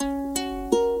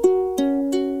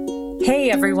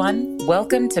Hey everyone,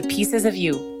 welcome to Pieces of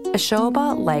You, a show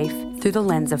about life through the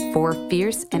lens of four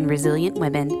fierce and resilient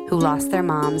women who lost their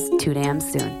moms too damn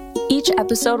soon. Each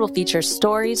episode will feature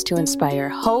stories to inspire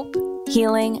hope,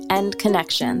 healing, and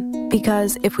connection.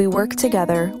 Because if we work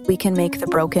together, we can make the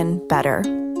broken better.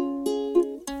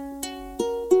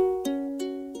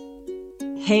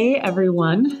 Hey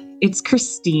everyone, it's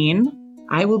Christine.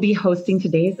 I will be hosting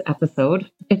today's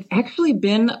episode. It's actually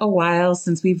been a while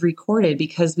since we've recorded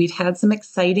because we've had some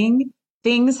exciting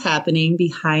things happening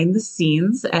behind the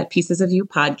scenes at Pieces of You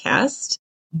podcast.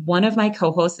 One of my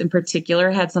co-hosts in particular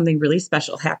had something really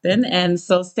special happen. And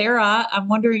so, Sarah, I'm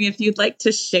wondering if you'd like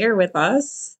to share with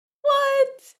us.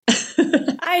 What?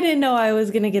 I didn't know I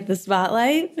was going to get the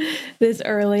spotlight this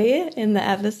early in the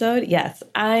episode. Yes,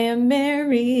 I am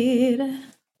married.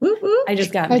 Woo-hoo. I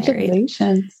just got married.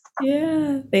 Congratulations.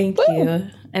 Yeah, thank you.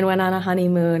 And went on a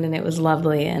honeymoon and it was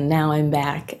lovely. And now I'm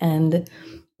back. And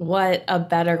what a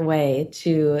better way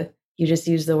to, you just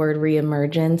use the word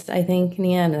reemergence, I think,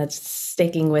 Nia, and that's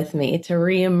sticking with me, to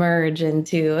reemerge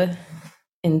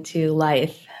into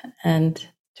life and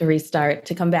to restart,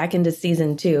 to come back into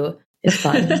season 2 is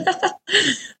fun.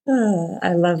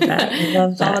 I love that. I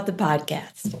love It's all that. about the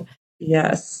podcast.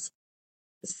 Yes.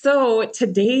 So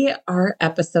today our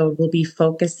episode will be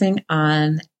focusing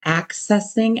on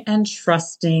accessing and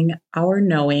trusting our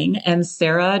knowing. And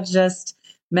Sarah just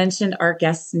mentioned our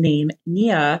guest's name,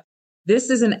 Nia.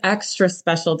 This is an extra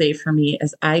special day for me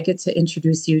as I get to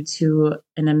introduce you to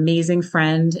an amazing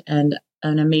friend and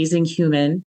an amazing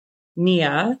human,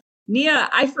 Nia. Nia,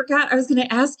 I forgot I was going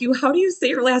to ask you, how do you say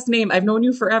your last name? I've known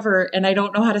you forever and I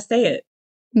don't know how to say it.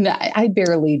 No, I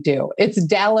barely do. It's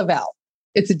Dalaval.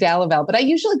 But I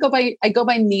usually go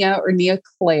by Nia or Nia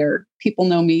Claire. People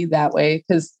know me that way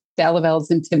because Dalaval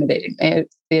is intimidating. They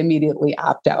immediately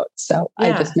opt out. So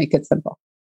Yeah. I just make it simple.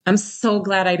 I'm so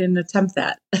glad I didn't attempt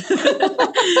that.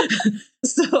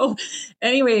 So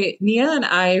anyway, Nia and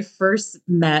I first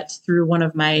met through one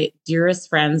of my dearest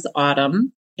friends,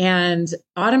 Autumn. And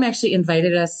Autumn actually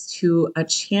invited us to a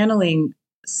channeling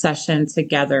session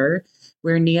together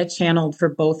where Nia channeled for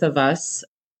both of us.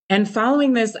 And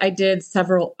following this, I did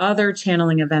several other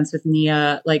channeling events with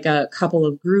Nia, like a couple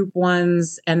of group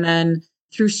ones. And then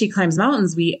through She Climbs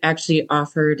Mountains, we actually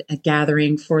offered a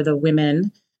gathering for the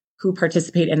women who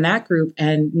participate in that group,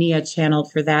 and Nia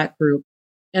channeled for that group.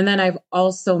 And then I've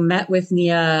also met with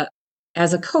Nia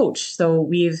as a coach. So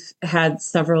we've had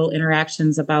several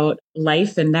interactions about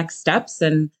life and next steps.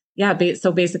 And yeah,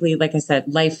 so basically, like I said,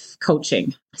 life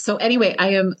coaching. So anyway,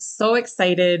 I am so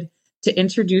excited to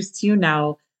introduce to you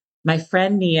now my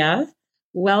friend Nia.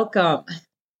 Welcome,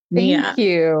 Nia. Thank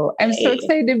you. I'm so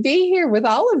excited to be here with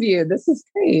all of you. This is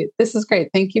great.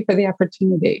 Thank you for the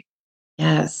opportunity.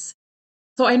 Yes.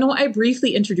 So I know I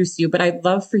briefly introduced you, but I'd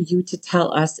love for you to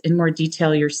tell us in more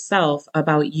detail yourself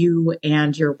about you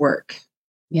and your work.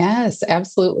 Yes,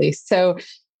 absolutely. So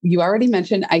you already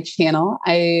mentioned I channel.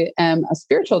 I am a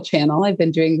spiritual channel. I've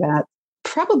been doing that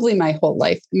probably my whole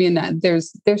life. I mean,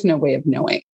 there's no way of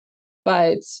knowing.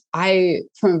 But I,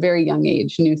 from a very young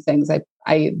age, knew things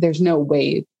there's no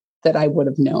way that I would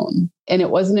have known. And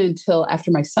it wasn't until after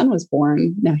my son was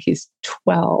born, now he's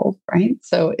 12, right?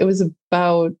 So it was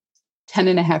about 10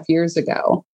 and a half years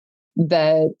ago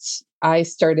that I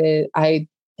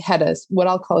had what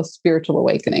I'll call a spiritual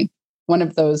awakening. One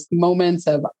of those moments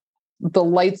of the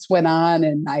lights went on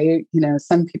and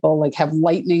some people like have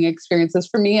lightning experiences.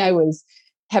 For me, I was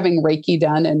having Reiki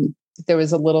done and there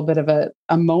was a little bit of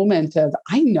a moment of,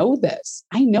 I know this,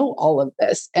 I know all of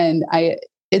this. And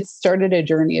it started a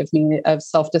journey of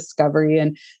self-discovery.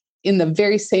 And in the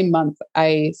very same month,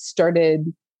 I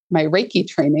started my Reiki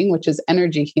training, which is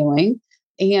energy healing.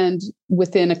 And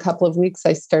within a couple of weeks,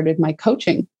 I started my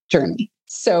coaching journey.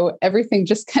 So everything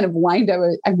just kind of lined up.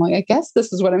 I'm like, I guess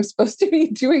this is what I'm supposed to be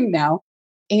doing now.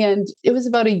 And it was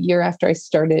about a year after I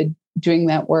started doing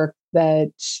that work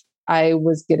that I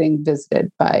was getting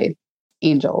visited by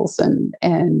angels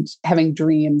and having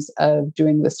dreams of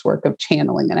doing this work of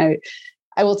channeling. And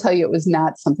I will tell you, it was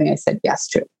not something I said yes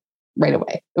to right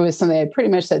away. It was something I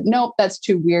pretty much said, nope, that's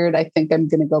too weird. I think I'm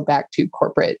going to go back to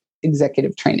corporate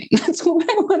executive training. That's what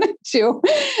I want to do.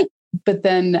 But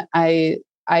then I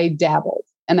dabbled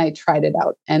and I tried it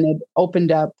out and it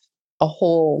opened up a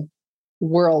whole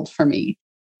world for me.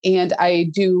 And I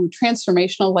do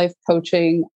transformational life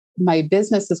coaching. My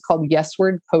business is called Yes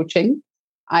Word Coaching.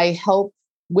 I help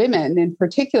women in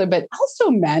particular, but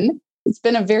also men. It's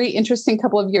been a very interesting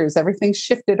couple of years. Everything's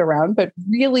shifted around, but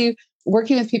really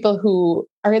working with people who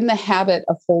are in the habit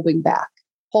of holding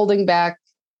back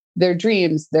their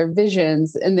dreams, their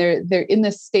visions, and they're in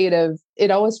this state of,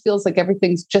 it always feels like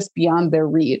everything's just beyond their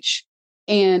reach.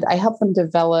 And I help them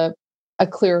develop a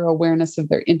clearer awareness of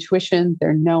their intuition,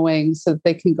 their knowing, so that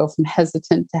they can go from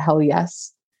hesitant to hell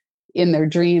yes in their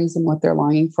dreams and what they're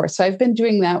longing for. So I've been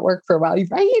doing that work for a while,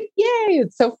 right? Yay,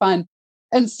 it's so fun.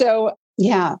 And so,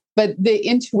 yeah, but the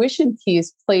intuition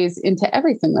piece plays into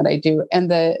everything that I do. And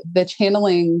the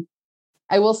channeling,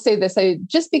 I will say this,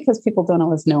 just because people don't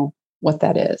always know what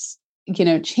that is.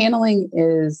 Channeling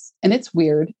is, and it's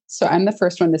weird. So I'm the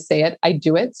first one to say it. I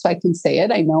do it so I can say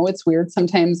it. I know it's weird.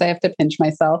 Sometimes I have to pinch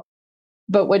myself.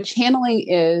 But what channeling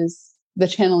is, the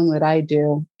channeling that I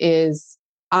do is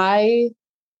I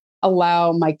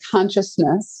allow my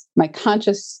consciousness, my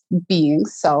conscious being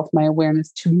self, my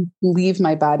awareness to leave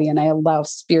my body, and I allow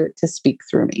spirit to speak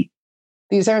through me.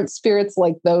 These aren't spirits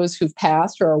like those who've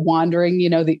passed or are wandering,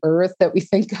 the earth that we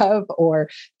think of, or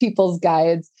people's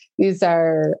guides. These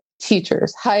are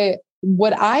teachers.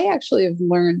 What I actually have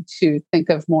learned to think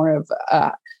of more of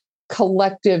a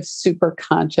collective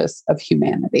superconscious of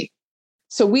humanity.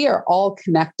 So we are all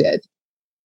connected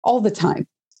all the time.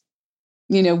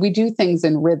 We do things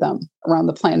in rhythm around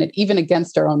the planet, even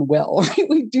against our own will. Right?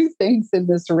 We do things in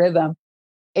this rhythm.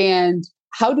 And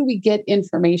how do we get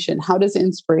information? How does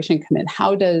inspiration come in?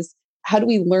 How do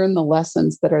we learn the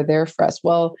lessons that are there for us?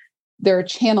 Well, there are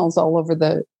channels all over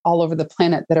the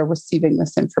planet that are receiving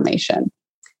this information.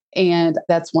 And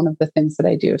that's one of the things that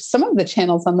I do. Some of the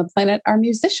channels on the planet are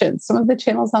musicians. Some of the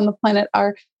channels on the planet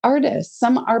are artists.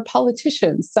 Some are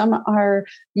politicians. Some are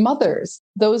mothers.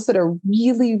 Those that are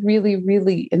really, really,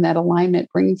 really in that alignment,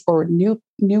 bringing forward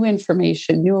new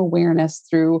information, new awareness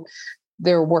through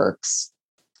their works.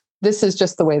 This is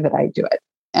just the way that I do it.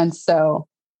 And so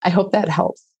I hope that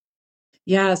helps.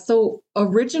 Yeah. So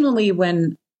originally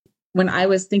when I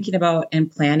was thinking about and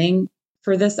planning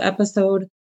for this episode,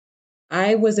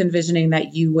 I was envisioning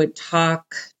that you would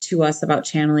talk to us about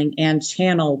channeling and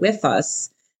channel with us.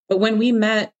 But when we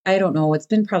met, I don't know, it's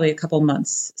been probably a couple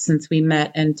months since we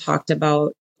met and talked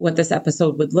about what this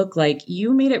episode would look like.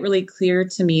 You made it really clear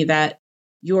to me that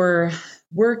your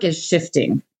work is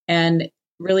shifting. And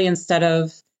really, instead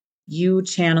of you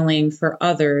channeling for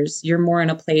others, you're more in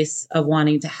a place of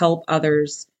wanting to help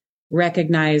others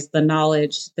recognize the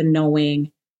knowledge, the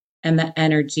knowing, and the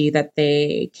energy that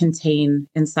they contain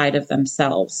inside of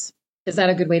themselves. Is that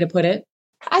a good way to put it?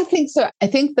 I think so. I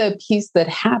think the piece that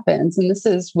happens, and this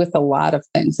is with a lot of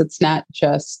things, it's not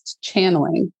just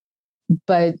channeling,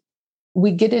 but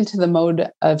we get into the mode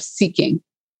of seeking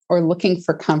or looking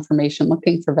for confirmation,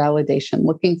 looking for validation,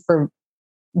 looking for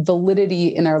validity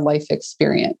in our life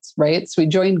experience, right? So we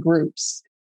join groups,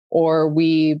 or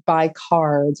we buy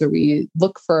cards, or we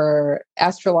look for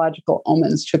astrological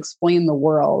omens to explain the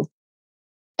world.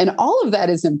 And all of that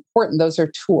is important. Those are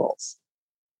tools.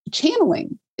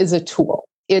 Channeling is a tool.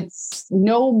 It's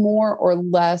no more or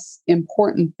less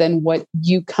important than what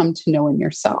you come to know in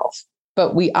yourself.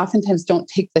 But we oftentimes don't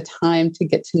take the time to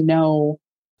get to know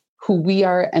who we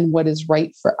are and what is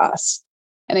right for us.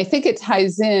 And I think it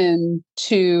ties in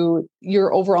to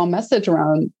your overall message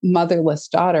around motherless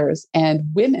daughters and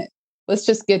women. Let's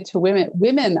just get to women.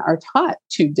 Women are taught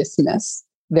to dismiss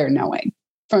their knowing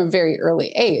from a very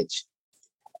early age.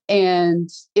 And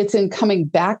it's in coming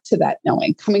back to that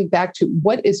knowing, coming back to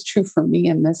what is true for me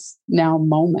in this now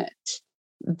moment,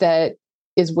 that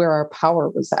is where our power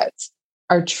resides.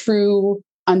 Our true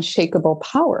unshakable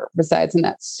power resides in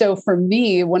that. So for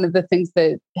me, one of the things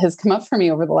that has come up for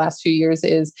me over the last few years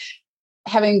is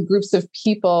having groups of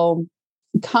people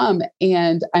come,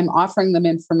 and I'm offering them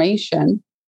information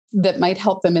that might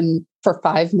help them for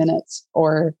 5 minutes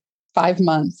or 5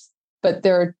 months. But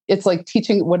it's like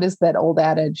teaching, what is that old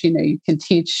adage? You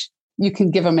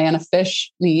can give a man a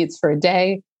fish and he eats for a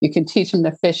day. You can teach him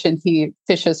to fish and he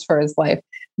fishes for his life.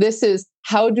 This is,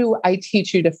 how do I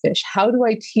teach you to fish? How do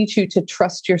I teach you to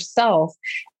trust yourself?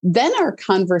 Then our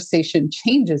conversation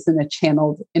changes in a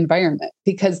channeled environment,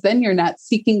 because then you're not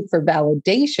seeking for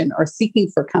validation or seeking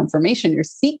for confirmation.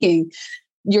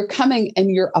 You're coming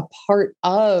and you're a part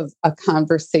of a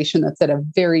conversation that's at a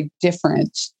very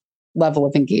different level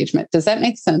of engagement. Does that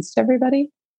make sense to everybody?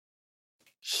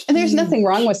 And there's nothing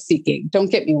wrong with seeking.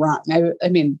 Don't get me wrong. I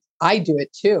mean, I do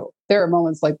it too. There are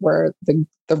moments like where the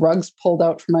rug's pulled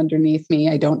out from underneath me.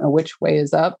 I don't know which way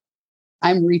is up.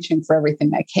 I'm reaching for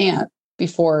everything I can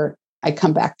before I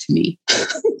come back to me.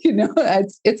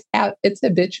 It's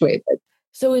habituated.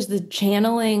 So is the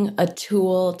channeling a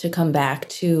tool to come back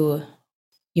to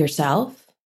yourself?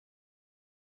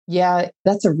 Yeah,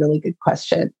 that's a really good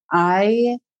question.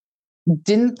 I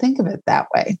didn't think of it that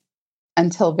way.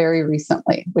 until very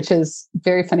recently, which is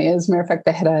very funny. As a matter of fact,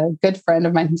 I had a good friend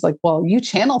of mine who's like, well, you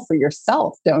channel for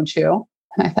yourself, don't you?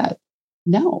 And I thought,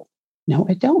 no,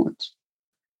 I don't.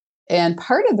 And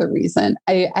part of the reason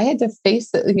I had to face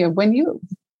it,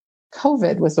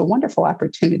 COVID was a wonderful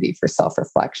opportunity for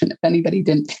self-reflection. If anybody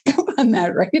didn't pick up on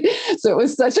that, right? So it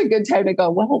was such a good time to go,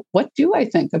 well, what do I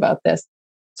think about this?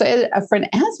 So a friend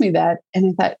asked me that, and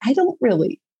I thought, I don't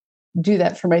really do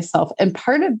that for myself. And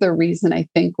part of the reason I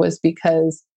think was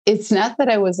because it's not that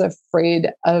I was afraid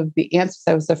of the answers.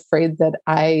 I was afraid that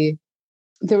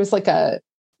there was like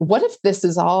what if this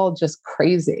is all just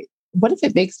crazy? What if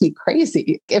it makes me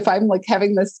crazy if I'm like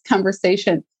having this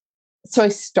conversation? So I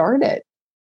started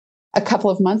a couple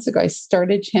of months ago, I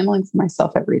started channeling for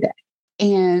myself every day.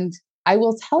 And I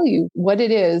will tell you what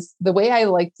it is. The way I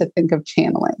like to think of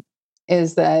channeling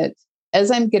is that as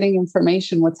I'm getting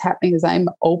information, what's happening is I'm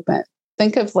open.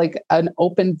 Think of like an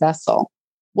open vessel.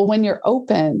 Well, when you're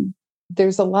open,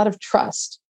 there's a lot of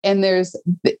trust. And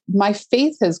my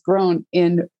faith has grown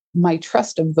in my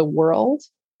trust of the world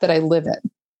that I live in.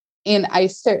 And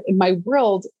my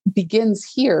world begins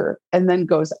here and then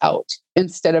goes out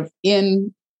instead of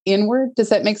inward. Does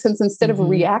that make sense? Instead of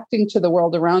reacting to the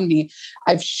world around me,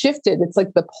 I've shifted. It's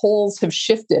like the poles have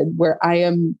shifted where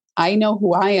I know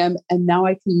who I am. And now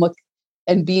I can look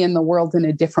and be in the world in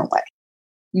a different way,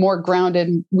 more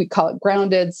grounded. We call it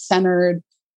grounded, centered,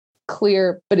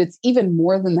 clear, but it's even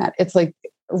more than that. It's like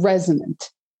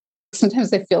resonant.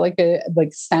 Sometimes I feel like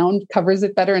sound covers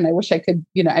it better. And I wish I could,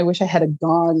 I wish I had a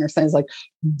gong or something like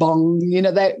bong,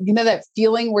 that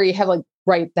feeling where you have like,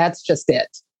 right, that's just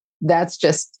it. That's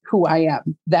just who I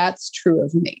am. That's true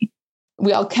of me.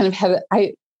 We all kind of have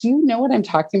it. Do you know what I'm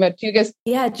talking about? Do you guys?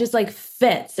 Yeah, it just like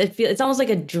fits. It's almost like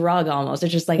a drug almost.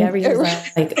 It's just like everything's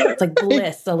it's like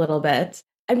bliss a little bit.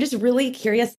 I'm just really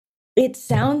curious. It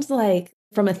sounds like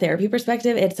from a therapy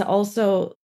perspective, it's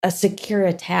also a secure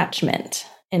attachment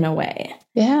in a way.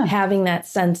 Yeah. Having that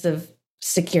sense of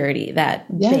security,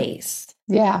 that base.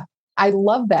 Yeah. I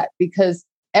love that because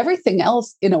everything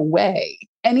else in a way,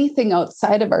 anything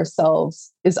outside of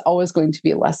ourselves is always going to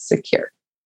be less secure,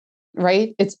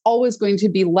 right? It's always going to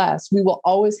be less. We will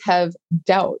always have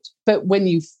doubt. But when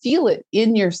you feel it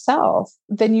in yourself,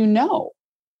 then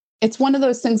it's one of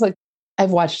those things like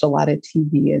I've watched a lot of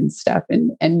TV and stuff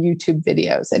and YouTube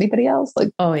videos. Anybody else? Like,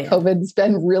 oh, yeah. COVID's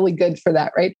been really good for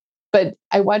that, right? But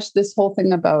I watched this whole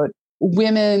thing about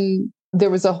women. There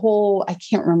was a whole, I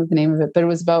can't remember the name of it, but it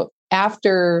was about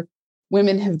after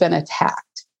women have been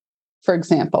attacked. For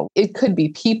example, it could be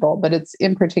people, but it's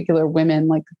in particular women,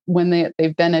 like when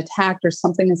they've been attacked or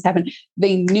something has happened,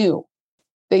 they knew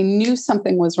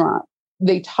something was wrong.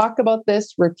 They talk about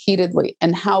this repeatedly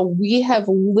and how we have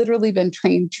literally been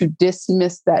trained to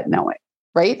dismiss that knowing,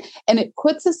 right? And it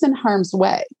puts us in harm's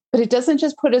way, but it doesn't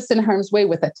just put us in harm's way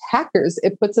with attackers.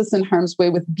 It puts us in harm's way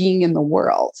with being in the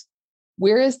world.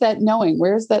 Where is that knowing?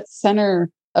 Where is that center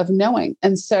of knowing?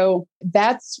 And so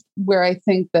that's where I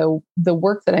think the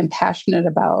work that I'm passionate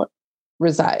about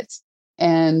resides.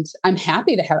 And I'm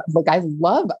happy to have,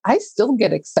 I still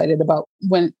get excited about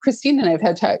when Christine and I have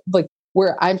had time, like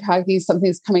where I'm talking,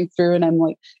 something's coming through and I'm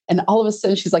like, and all of a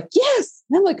sudden she's like, yes.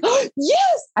 And I'm like, oh,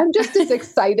 yes, I'm just as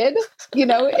excited.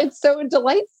 It's so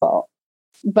delightful.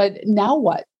 But now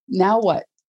what? Now what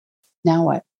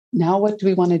do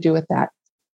we want to do with that?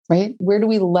 Right? Where do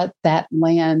we let that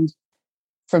land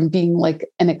from being like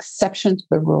an exception to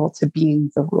the rule to being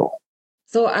the rule?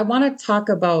 So I want to talk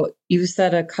about, you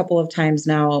said a couple of times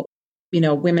now,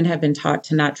 women have been taught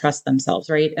to not trust themselves,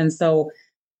 right? And so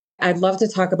I'd love to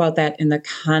talk about that in the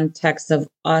context of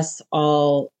us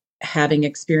all having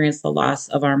experienced the loss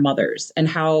of our mothers and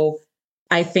how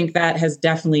I think that has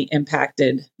definitely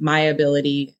impacted my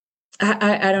ability.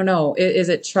 I don't know. Is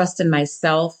it trust in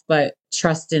myself, but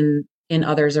trust in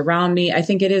others around me? I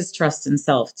think it is trust in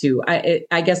self too.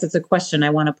 I guess it's a question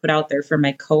I want to put out there for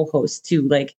my co-host too.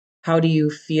 Like, how do you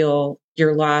feel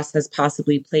your loss has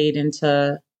possibly played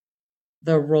into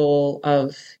the role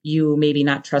of you maybe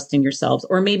not trusting yourselves,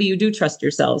 or maybe you do trust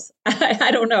yourselves?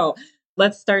 I don't know.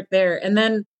 Let's start there. And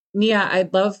then Nia,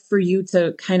 I'd love for you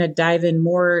to kind of dive in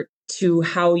more to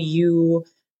how you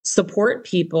support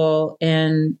people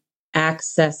in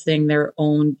accessing their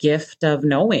own gift of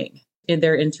knowing in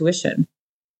their intuition.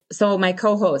 So my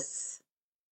co-hosts,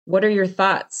 what are your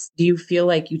thoughts? Do you feel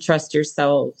like you trust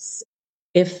yourselves?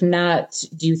 If not,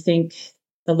 do you think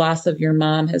the loss of your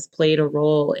mom has played a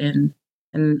role in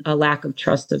a lack of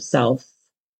trust of self?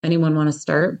 Anyone want to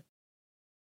start?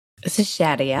 This is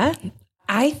Shadia.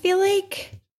 I feel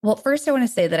like, well, first I want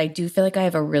to say that I do feel like I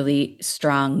have a really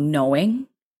strong knowing,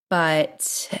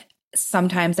 but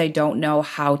sometimes I don't know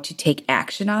how to take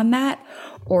action on that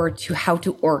or to how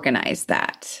to organize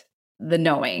that, the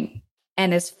knowing.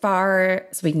 And so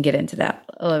we can get into that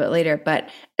a little bit later, but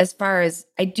as far as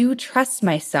I do trust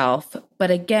myself, but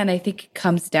again, I think it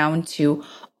comes down to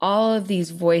all of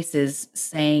these voices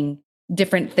saying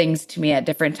different things to me at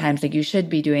different times. Like, you should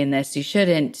be doing this, you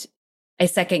shouldn't. I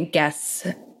second guess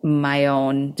my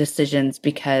own decisions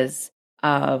because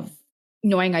of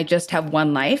knowing I just have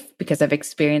one life, because I've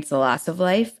experienced the loss of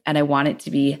life and I want it to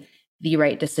be the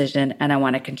right decision and I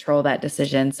want to control that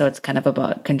decision. So it's kind of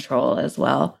about control as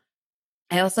well.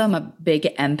 I also am a big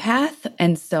empath.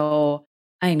 And so,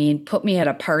 put me at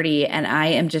a party and I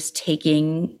am just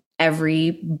taking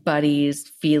everybody's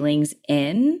feelings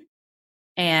in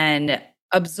and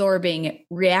absorbing,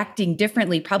 reacting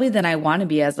differently, probably than I want to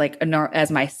be as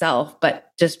myself,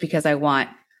 but just because I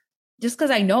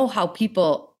know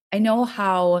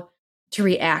how to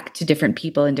react to different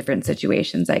people in different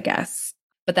situations, I guess.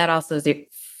 But that also is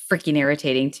freaking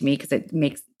irritating to me because it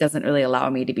doesn't really allow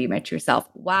me to be my true self.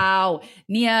 Wow.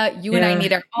 Nia, you and I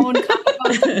need our own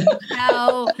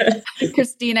now.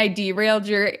 Christine, I derailed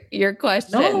your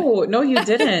question. No, you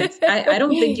didn't. I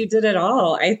don't think you did at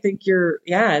all. I think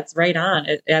it's right on.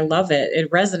 I love it. It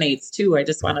resonates too. I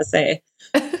just want to say.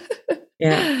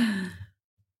 Yeah.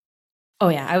 Oh,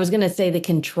 yeah. I was going to say the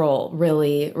control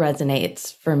really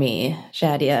resonates for me,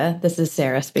 Shadia. This is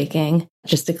Sarah speaking.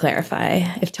 Just to clarify,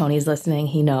 if Tony's listening,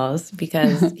 he knows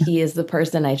because he is the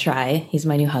person I try. He's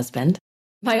my new husband,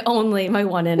 my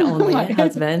one and only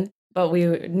husband, but we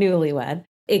were newlywed.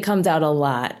 It comes out a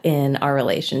lot in our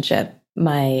relationship,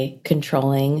 my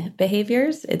controlling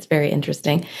behaviors. It's very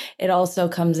interesting. It also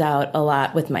comes out a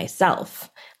lot with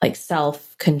myself, like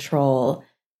self-control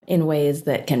in ways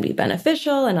that can be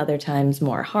beneficial and other times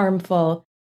more harmful.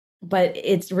 But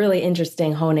it's really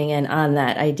interesting honing in on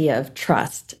that idea of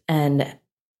trust and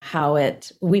how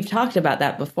we've talked about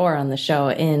that before on the show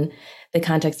in the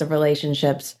context of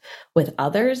relationships with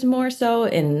others, more so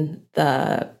in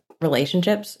the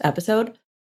relationships episode.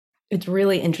 It's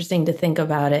really interesting to think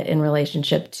about it in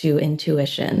relationship to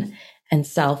intuition and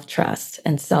self-trust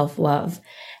and self-love.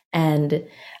 And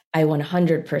I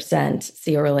 100%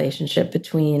 see a relationship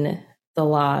between the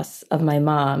loss of my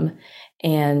mom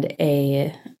and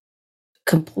a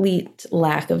complete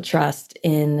lack of trust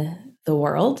in the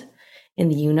world, in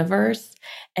the universe.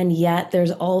 And yet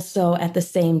there's also at the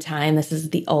same time, this is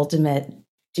the ultimate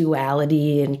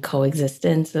duality and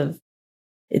coexistence of,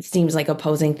 it seems like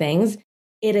opposing things.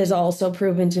 It has also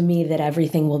proven to me that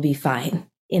everything will be fine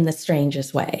in the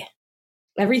strangest way.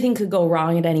 Everything could go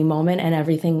wrong at any moment and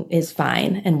everything is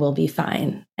fine and will be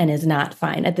fine and is not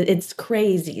fine. It's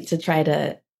crazy to try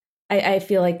to, I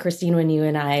feel like, Christine, when you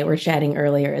and I were chatting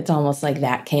earlier, it's almost like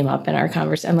that came up in our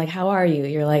conversation. I'm like, how are you?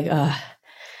 You're like, I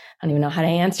don't even know how to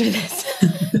answer this.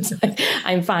 It's like,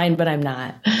 I'm fine, but I'm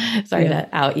not. Sorry to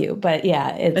out you. But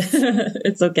yeah,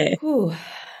 it's okay. Whew.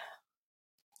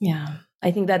 Yeah.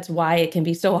 I think that's why it can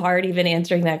be so hard even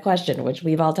answering that question, which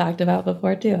we've all talked about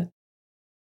before too.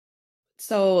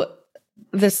 So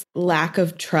this lack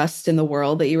of trust in the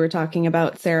world that you were talking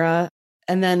about, Sarah,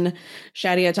 and then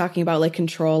Shadia talking about like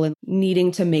control and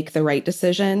needing to make the right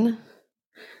decision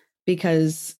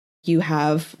because you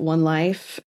have one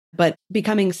life, but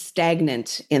becoming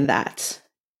stagnant in that.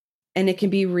 And it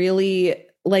can be really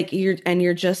like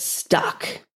you're just stuck.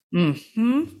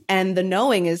 Mm-hmm. And the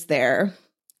knowing is there.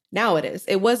 Now it is.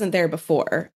 It wasn't there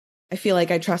before. I feel like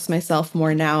I trust myself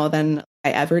more now than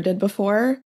I ever did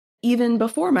before. Even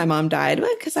before my mom died,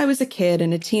 because I was a kid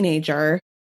and a teenager,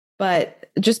 but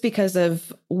just because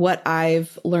of what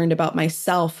I've learned about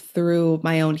myself through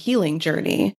my own healing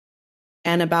journey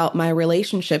and about my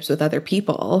relationships with other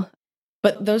people.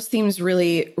 But those themes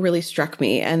really, really struck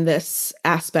me. And this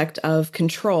aspect of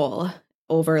control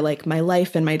over like my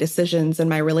life and my decisions and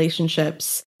my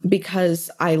relationships, because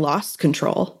I lost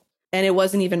control and it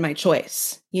wasn't even my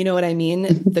choice. You know what I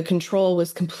mean? The control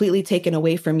was completely taken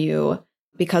away from you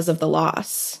because of the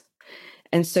loss.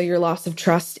 And so your loss of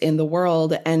trust in the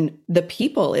world and the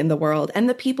people in the world and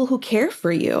the people who care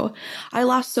for you. I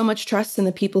lost so much trust in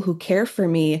the people who care for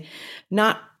me,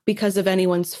 not because of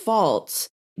anyone's fault,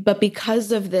 but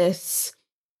because of this,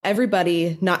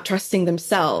 everybody not trusting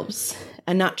themselves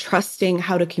and not trusting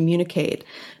how to communicate,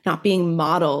 not being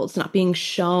modeled, not being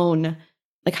shown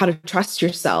like how to trust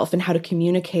yourself and how to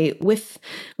communicate with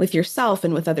yourself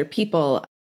and with other people.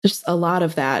 Just a lot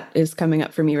of that is coming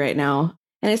up for me right now.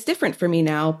 And it's different for me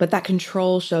now, but that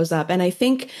control shows up. And I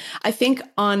think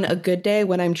on a good day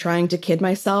when I'm trying to kid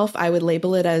myself, I would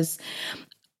label it as,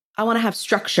 I want to have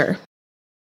structure.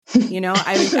 You know,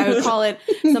 I would call it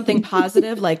something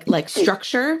positive, like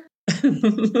structure.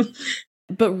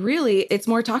 But really, it's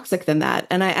more toxic than that.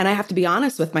 And I have to be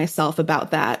honest with myself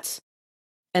about that,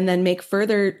 and then make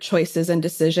further choices and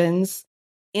decisions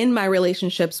in my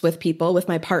relationships with people, with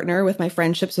my partner, with my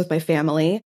friendships, with my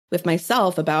family, with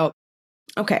myself about,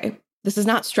 okay, this is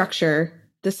not structure.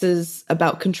 This is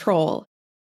about control.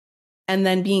 And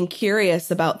then being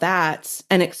curious about that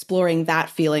and exploring that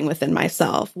feeling within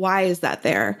myself. Why is that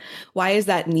there? Why is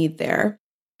that need there?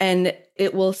 And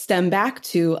it will stem back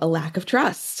to a lack of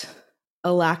trust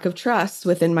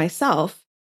within myself.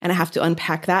 And I have to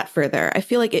unpack that further. I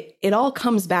feel like it all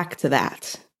comes back to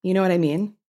that. You know what I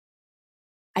mean?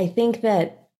 I think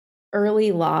that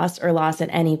early loss or loss at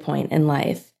any point in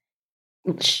life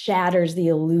shatters the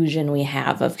illusion we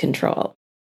have of control.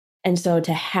 And so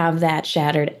to have that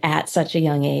shattered at such a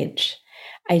young age,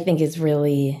 I think is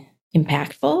really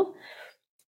impactful.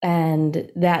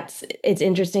 And it's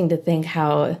interesting to think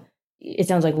how it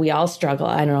sounds like we all struggle.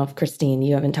 I don't know if Christine,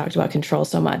 you haven't talked about control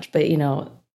so much, but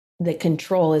the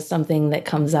control is something that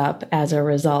comes up as a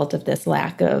result of this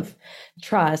lack of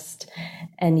trust.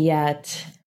 And yet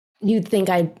you'd think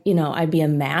I'd be a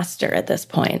master at this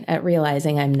point at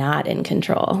realizing I'm not in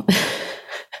control.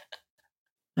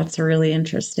 That's really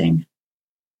interesting.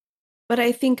 But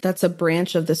I think that's a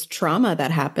branch of this trauma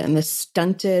that happened, this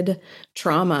stunted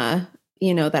trauma,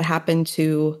 that happened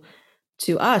to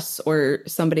us or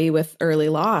somebody with early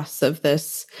loss of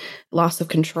this loss of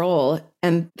control.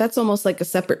 And that's almost like a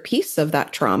separate piece of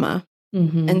that trauma.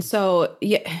 Mm-hmm. And so,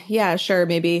 yeah, sure,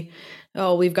 maybe,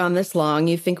 we've gone this long,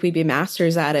 you think we'd be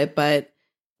masters at it, but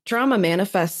trauma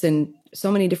manifests in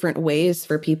so many different ways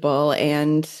for people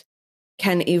and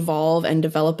can evolve and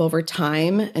develop over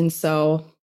time. And so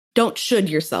don't should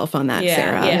yourself on that,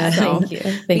 Sarah. Yeah, so thank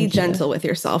you. Be gentle with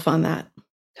yourself on that.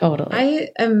 Totally. I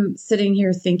am sitting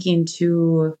here thinking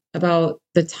too about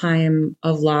the time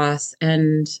of loss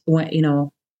and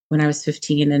when I was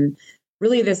 15 and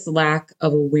really this lack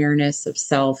of awareness of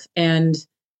self. And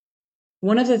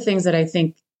one of the things that I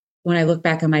think when I look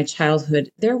back on my childhood,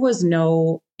 there was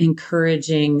no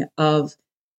encouraging of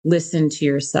listen to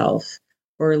yourself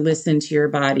or listen to your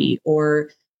body or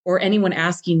anyone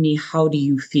asking me, how do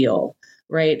you feel?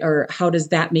 Right? Or how does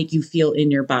that make you feel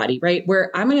in your body? Right? Where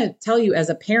I'm going to tell you as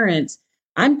a parent,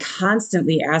 I'm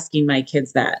constantly asking my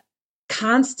kids that.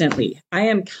 Constantly. I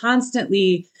am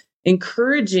constantly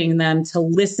encouraging them to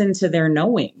listen to their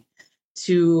knowing,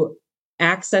 to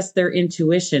access their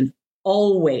intuition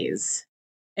always.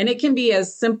 And it can be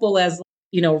as simple as,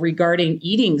 regarding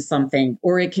eating something,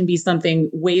 or it can be something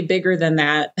way bigger than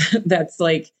that. That's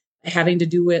like having to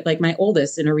do with like my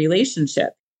oldest in a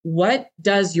relationship. What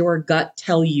does your gut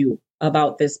tell you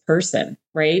about this person,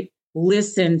 right?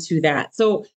 Listen to that.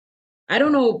 So I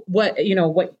don't know what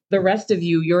the rest of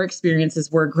your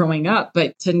experiences were growing up,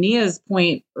 but to Nia's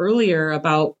point earlier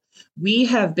about we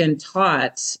have been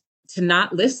taught to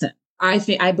not listen.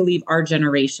 I believe our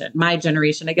generation, my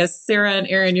generation, I guess, Sarah and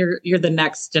Aaron, you're the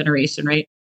next generation, right?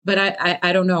 But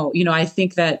I don't know. I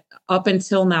think that up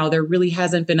until now, there really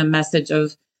hasn't been a message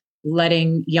of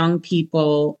letting young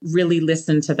people really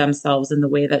listen to themselves in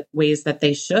the ways that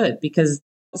they should, because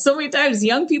so many times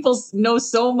young people know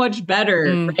so much better,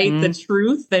 right? The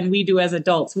truth than we do as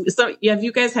adults. So have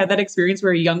you guys had that experience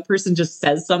where a young person just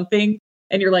says something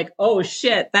and you're like, oh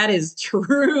shit, that is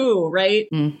true, right?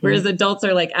 Mm-hmm. Whereas adults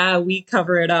are like, we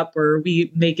cover it up or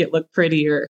we make it look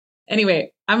prettier.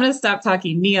 Anyway, I'm going to stop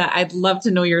talking. Nia, I'd love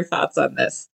to know your thoughts on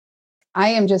this. I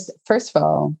am first of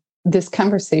all, this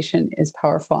conversation is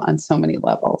powerful on so many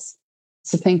levels.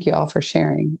 So thank you all for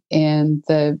sharing. And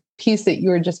the piece that you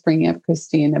were just bringing up,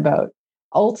 Christine, about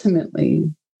ultimately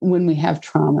when we have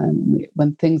trauma and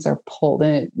when things are pulled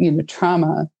in,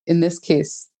 trauma, in this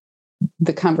case,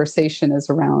 the conversation is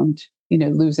around,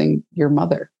 losing your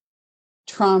mother.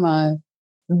 Trauma,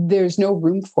 there's no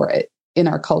room for it in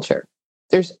our culture.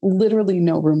 There's literally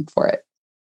no room for it.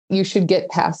 You should get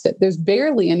past it. There's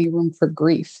barely any room for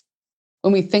grief.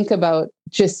 When we think about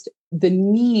just the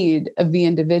need of the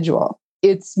individual,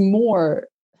 it's more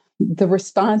the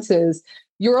response is,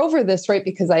 you're over this, right?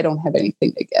 Because I don't have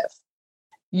anything to give.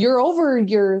 You're over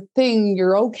your thing.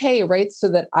 You're okay, right? So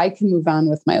that I can move on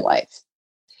with my life.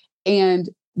 And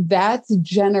that's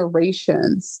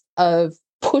generations of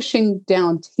pushing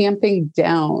down, tamping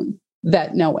down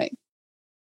that knowing.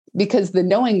 Because the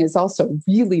knowing is also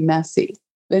really messy.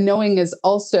 The knowing is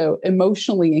also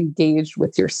emotionally engaged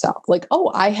with yourself. Like,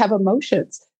 I have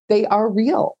emotions. They are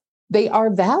real. They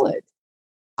are valid.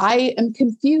 I am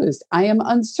confused. I am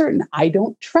uncertain. I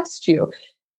don't trust you.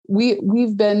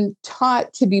 We've been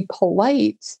taught to be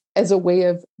polite as a way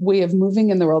of moving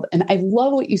in the world. And I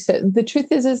love what you said. The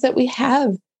truth is that we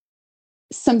have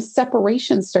some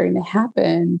separation starting to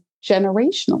happen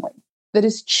generationally that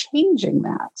is changing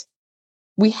that.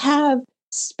 We have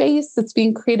space that's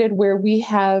being created where we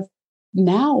have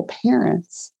now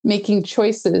parents making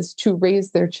choices to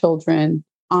raise their children,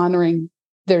 honoring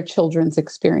their children's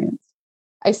experience.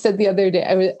 I said the other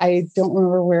day, I don't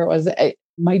remember where it was.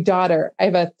 My daughter, I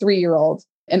have a 3-year-old,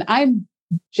 and I'm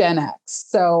Gen X.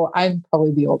 So I'm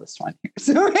probably the oldest one here.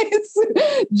 So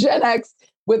it's Gen X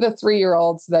with a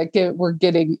 3-year-old. So that we're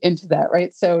getting into that,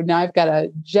 right? So now I've got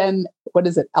a Gen, what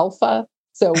is it, Alpha?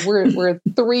 So we're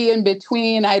 3 in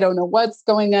between. I don't know what's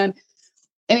going on.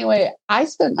 Anyway, I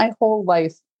spent my whole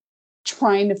life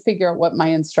trying to figure out what my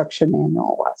instruction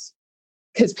manual was.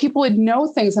 Because people would know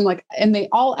things. I'm like, and they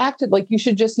all acted like you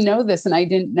should just know this. And I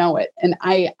didn't know it. And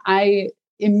I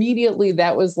immediately,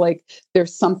 that was like,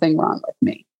 there's something wrong with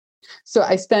me. So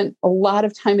I spent a lot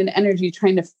of time and energy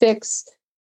trying to fix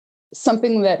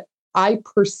something that I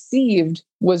perceived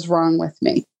was wrong with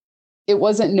me. It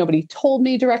wasn't, nobody told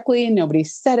me directly, nobody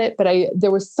said it, but there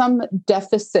was some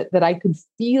deficit that I could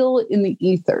feel in the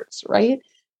ethers, right?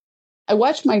 I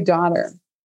watched my daughter,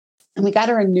 and we got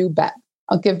her a new bed.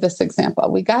 I'll give this example.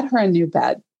 We got her a new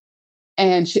bed,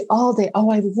 and she all day,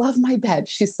 oh, I love my bed.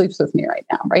 She sleeps with me right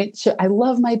now, right? I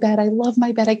love my bed. I love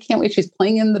my bed. I can't wait. She's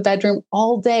playing in the bedroom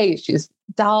all day. She's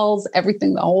dolls,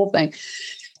 everything, the whole thing.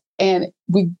 And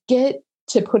we get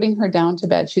to putting her down to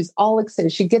bed. She's all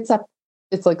excited. She gets up.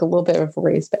 It's like a little bit of a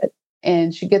raised bed.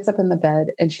 And she gets up in the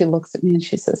bed and she looks at me and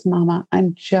she says, Mama,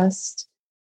 I'm just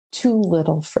too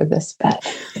little for this bed.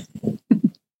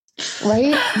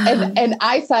 Right. And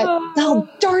I thought, oh,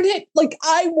 darn it. Like,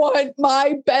 I want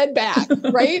my bed back.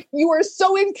 Right. You are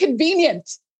so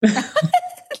inconvenient.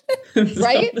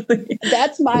 Right.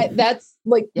 That's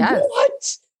like,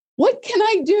 yes. What can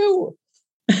I do?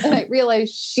 And I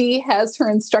realized she has her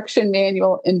instruction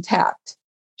manual intact.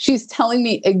 She's telling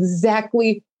me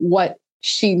exactly what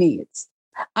she needs.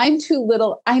 I'm too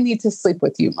little. I need to sleep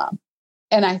with you, Mom.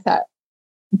 And I thought,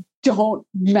 don't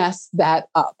mess that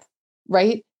up.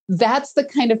 Right. That's the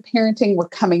kind of parenting we're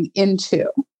coming into.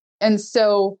 And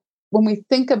so when we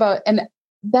think about, and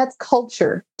that's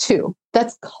culture too,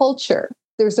 that's culture.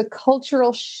 There's a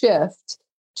cultural shift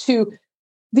to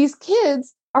these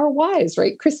kids are wise,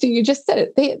 right? Christy, you just said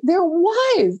it. They're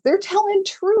wise. They're telling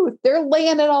truth. They're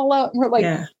laying it all out. And we're like,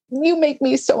 yeah. You make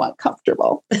me so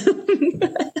uncomfortable.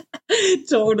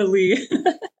 Totally.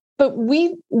 But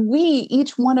we,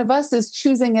 each one of us is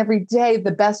choosing every day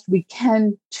the best we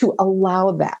can to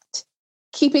allow that.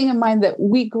 Keeping in mind that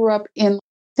we grew up in,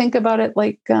 think about it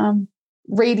like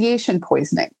radiation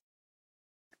poisoning.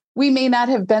 We may not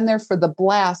have been there for the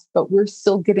blast, but we're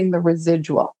still getting the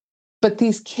residual. But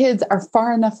these kids are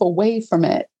far enough away from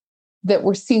it that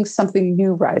we're seeing something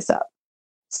new rise up.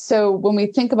 So when we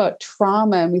think about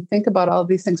trauma and we think about all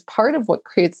these things, part of what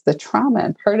creates the trauma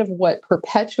and part of what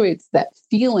perpetuates that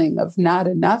feeling of not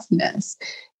enoughness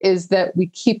is that we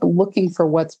keep looking for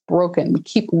what's broken. We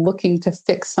keep looking to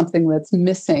fix something that's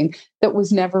missing that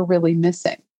was never really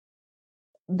missing.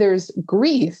 There's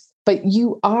grief, but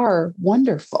you are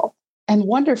wonderful and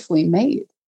wonderfully made.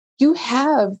 You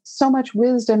have so much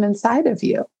wisdom inside of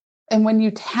you. And when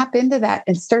you tap into that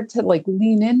and start to like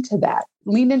lean into that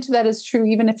is true,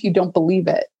 even if you don't believe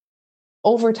it.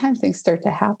 Over time, things start to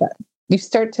happen. You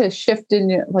start to shift in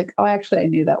your, like, oh, actually, I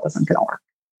knew that wasn't going to work.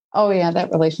 Oh yeah,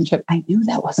 that relationship, I knew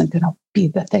that wasn't going to be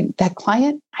the thing. That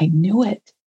client, I knew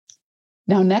it.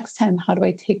 Now, next time, how do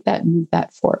I take that and move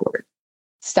that forward?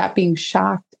 Stop being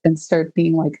shocked and start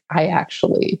being like, I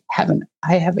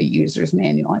have a user's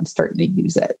manual. I'm starting to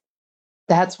use it.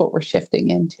 That's what we're shifting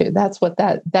into. That's what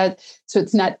so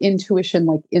it's not intuition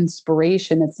like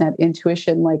inspiration. It's not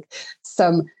intuition like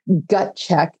some gut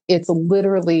check. It's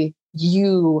literally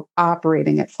you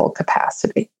operating at full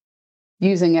capacity,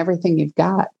 using everything you've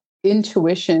got.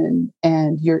 Intuition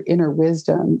and your inner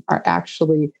wisdom are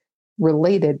actually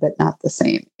related, but not the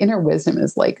same. Inner wisdom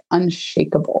is like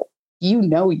unshakable. You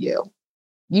know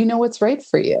what's right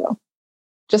for you.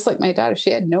 Just like my daughter,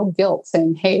 she had no guilt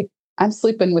saying, hey, I'm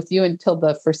sleeping with you until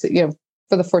for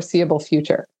the foreseeable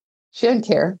future. She didn't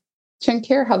care. She didn't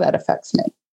care how that affects me.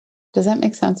 Does that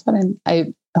make sense?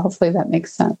 Hopefully that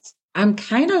makes sense. I'm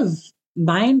kind of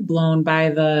mind blown by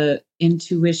the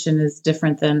intuition is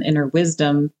different than inner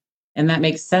wisdom. And that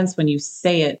makes sense when you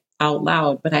say it out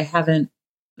loud, but I haven't.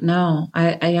 No,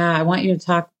 I want you to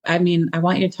talk. I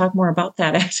want you to talk more about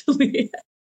that actually.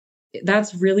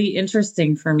 That's really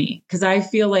interesting for me because I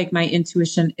feel like my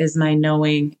intuition is my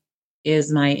knowing,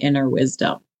 is my inner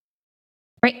wisdom.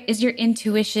 Right. Is your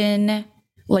intuition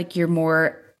like you're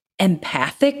more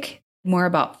empathic, more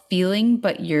about feeling,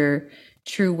 but your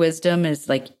true wisdom is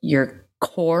like you're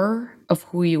core of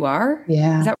who you are?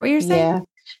 Yeah. Is that what you're saying? Yeah,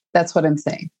 that's what I'm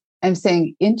saying. I'm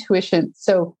saying intuition.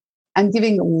 So I'm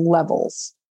giving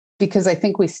levels because I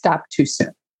think we stop too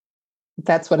soon.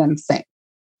 That's what I'm saying.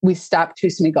 We stop too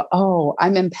soon. We go, oh,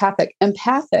 I'm empathic.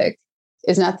 Empathic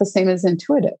is not the same as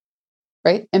intuitive,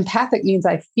 right? Empathic means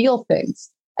I feel things.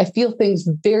 I feel things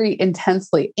very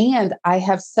intensely. And I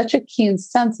have such a keen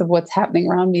sense of what's happening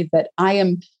around me that I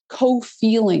am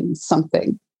co-feeling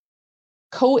something,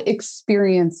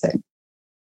 co-experiencing.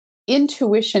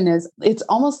 Intuition it's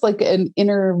almost like an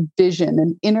inner vision,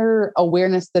 an inner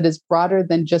awareness that is broader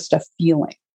than just a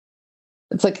feeling.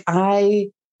 It's like I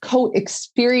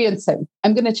co-experiencing.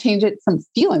 I'm going to change it from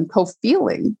feeling,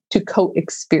 co-feeling to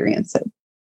co-experiencing.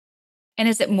 And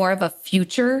is it more of a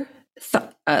future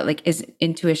like, is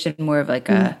intuition more of like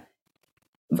a,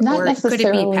 not or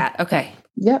necessarily. Could it be Pat? Okay.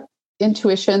 Yep.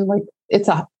 Intuition, like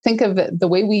think of it the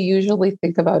way we usually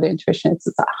think about intuition. It's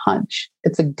a hunch.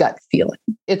 It's a gut feeling.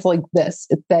 It's like this.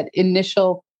 It's that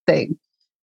initial thing.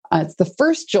 It's the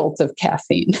first jolt of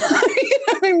caffeine.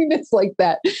 I mean, it's like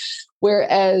that.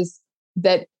 Whereas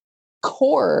that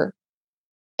core,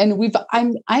 and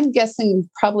I'm guessing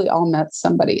we've probably all met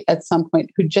somebody at some point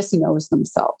who just knows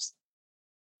themselves.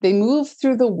 They move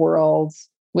through the world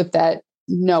with that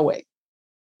knowing.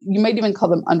 You might even call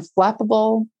them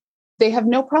unflappable. They have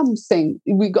no problem saying,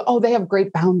 we go, oh, they have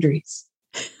great boundaries.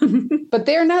 But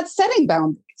they're not setting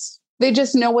boundaries. They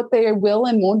just know what they will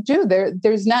and won't do. They're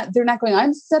not going,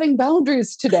 I'm setting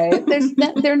boundaries today.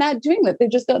 They're not doing that. They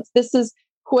just go, this is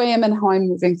who I am and how I'm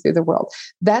moving through the world.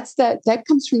 That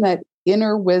comes from that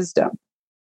inner wisdom.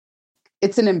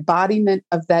 It's an embodiment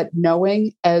of that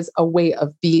knowing as a way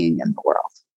of being in the world.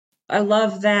 I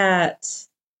love that.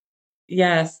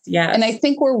 Yes. And I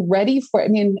think we're ready for it. I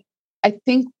mean, I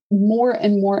think more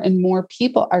and more and more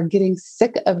people are getting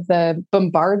sick of the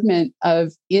bombardment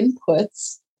of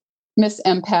inputs. Miss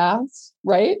Empaths,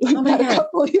 right? We've got a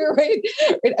couple here, right?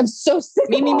 I'm so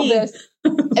sick of all this.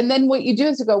 And then what you do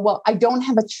is you go, well, I don't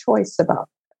have a choice about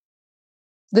it.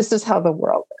 This is how the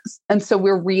world is. And so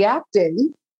we're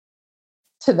reacting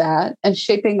to that and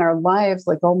shaping our lives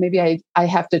like, oh, maybe I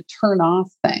have to turn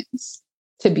off things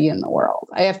to be in the world.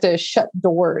 I have to shut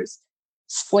doors,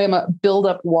 build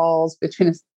up walls between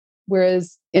us.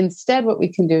 Whereas instead, what we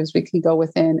can do is we can go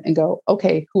within and go,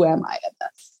 okay, who am I in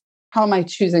this? How am I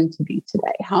choosing to be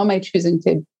today? How am I choosing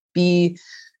to be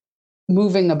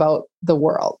moving about the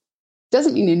world?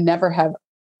 Doesn't mean you never have.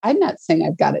 I'm not saying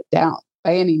I've got it down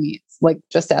by any means. Like,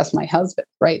 just ask my husband,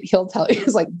 right? He'll tell you,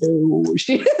 he's like, no,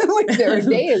 like there are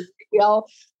days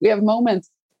we have moments,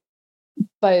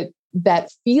 but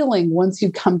that feeling, once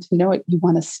you come to know it, you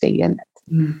want to stay in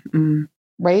it, mm-hmm.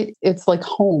 right? It's like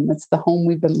home. It's the home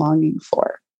we've been longing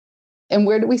for. And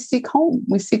where do we seek home?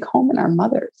 We seek home in our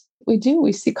mothers. We do.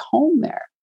 We seek home there.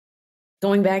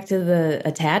 Going back to the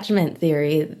attachment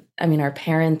theory, I mean, our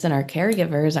parents and our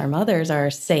caregivers, our mothers, are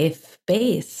a safe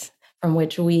base from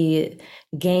which we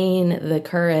gain the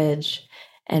courage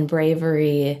and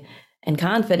bravery and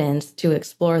confidence to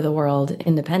explore the world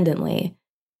independently.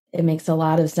 It makes a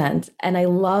lot of sense. And I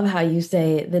love how you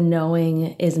say the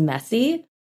knowing is messy.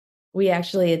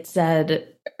 It said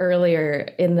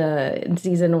earlier in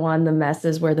season 1, the mess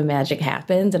is where the magic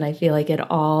happens. And I feel like it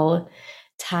all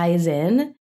ties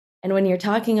in. And when you're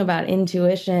talking about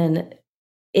intuition,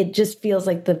 it just feels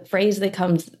like the phrase that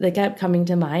kept coming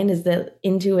to mind is that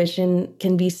intuition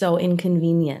can be so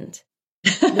inconvenient.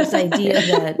 This idea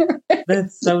that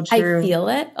that's so true. I feel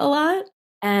it a lot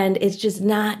and it's just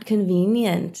not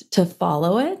convenient to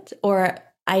follow it, or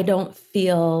I don't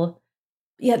feel.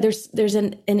 Yeah, there's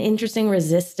an interesting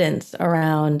resistance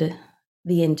around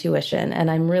the intuition, and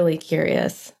I'm really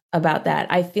curious about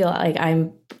that. I feel like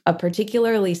I'm a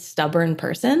particularly stubborn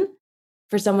person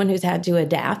for someone who's had to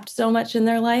adapt so much in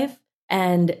their life,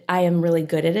 and I am really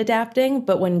good at adapting,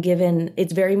 but when given,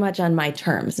 it's very much on my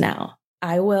terms now.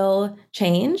 I will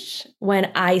change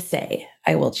when I say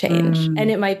I will change, and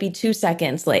it might be 2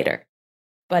 seconds later,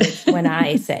 but it's when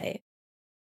I say.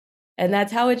 And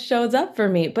that's how it shows up for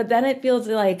me. But then it feels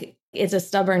like it's a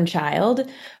stubborn child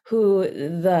who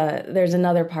there's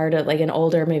another part of, like, an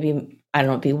older, maybe, I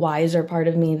don't know, be wiser part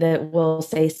of me that will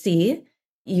say, see,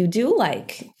 you do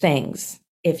like things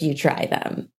if you try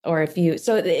them, or if you,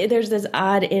 so there's this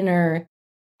odd inner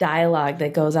dialogue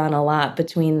that goes on a lot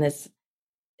between this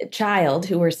child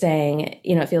who we're saying,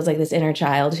 it feels like this inner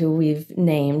child who we've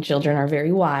named, children are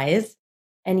very wise.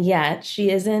 And yet she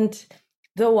isn't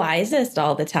the wisest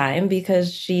all the time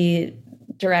because she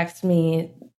directs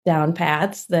me down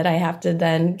paths that I have to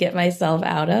then get myself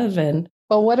out of. And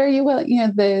well, what are you willing,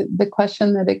 the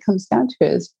question that it comes down to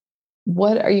is,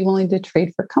 what are you willing to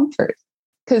trade for comfort?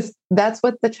 because that's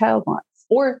what the child wants.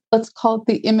 Or let's call it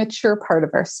the immature part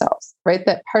of ourselves, right?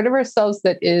 That part of ourselves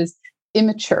that is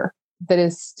immature, that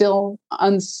is still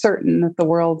uncertain that the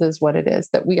world is what it is,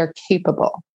 that we are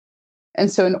capable. And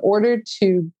so in order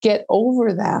to get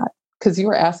over that, because you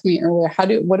were asking me earlier,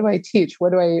 what do I teach?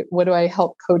 What do I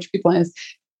help coach people in? Is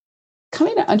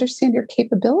coming to understand your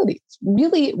capabilities.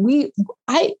 Really,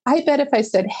 I bet if I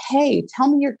said, hey, tell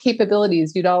me your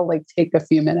capabilities, you'd all like take a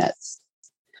few minutes.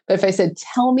 But if I said,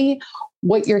 tell me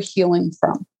what you're healing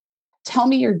from, tell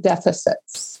me your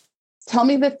deficits, tell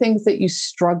me the things that you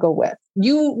struggle with,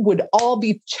 you would all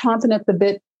be chomping at the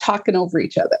bit, talking over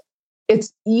each other.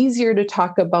 It's easier to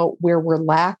talk about where we're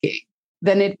lacking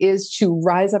than it is to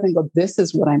rise up and go, this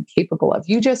is what I'm capable of.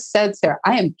 You just said, Sarah,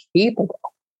 I am capable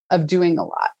of doing a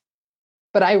lot,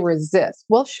 but I resist.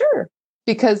 Well, sure,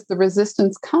 because the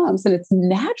resistance comes, and it's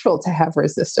natural to have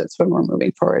resistance when we're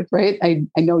moving forward, right? I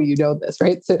know you know this,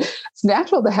 right? So it's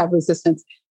natural to have resistance.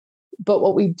 But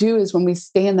what we do is when we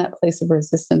stay in that place of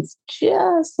resistance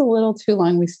just a little too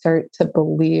long, we start to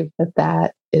believe that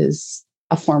that is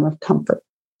a form of comfort.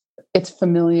 It's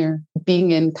familiar,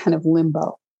 being in kind of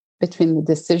limbo between the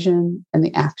decision and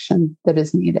the action that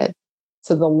is needed.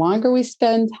 So the longer we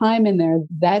spend time in there,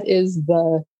 that is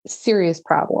the serious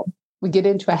problem. We get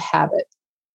into a habit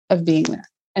of being there.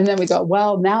 And then we go,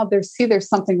 well, now there's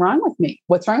something wrong with me.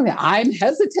 What's wrong with me? I'm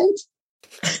hesitant.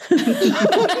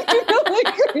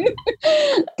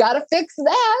 Gotta fix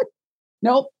that.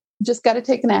 Nope. Just gotta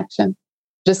take an action.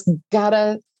 Just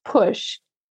gotta push.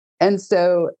 And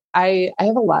so I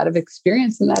have a lot of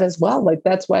experience in that as well. Like,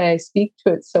 that's why I speak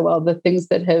to it so well. The things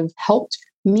that have helped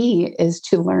me is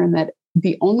to learn that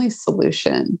the only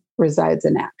solution resides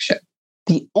in action.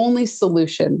 The only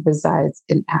solution resides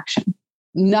in action.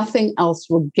 Nothing else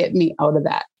will get me out of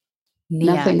that.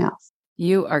 Yeah. Nothing else.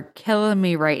 You are killing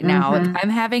me right now. Mm-hmm. I'm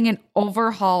having an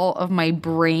overhaul of my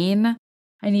brain.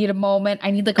 I need a moment.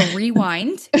 I need like a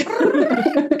rewind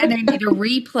and I need a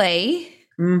replay.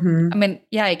 Mm-hmm. I mean,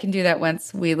 yeah, I can do that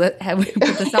once we put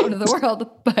this out into the world,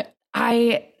 but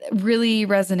I really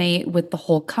resonate with the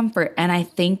whole comfort. And I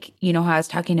think, you know, how I was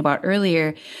talking about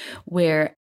earlier,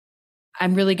 where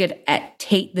I'm really good at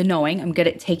the knowing, I'm good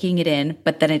at taking it in,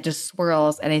 but then it just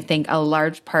swirls. And I think a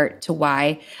large part to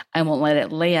why I won't let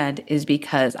it land is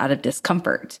because out of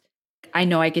discomfort. I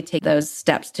know I could take those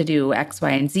steps to do X, Y,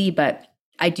 and Z, but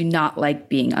I do not like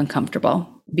being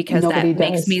uncomfortable because that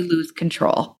makes me lose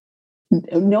control.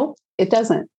 Nope, it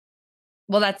doesn't.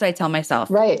 Well, that's what I tell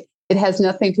myself. Right. It has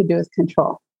nothing to do with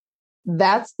control.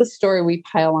 That's the story we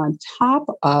pile on top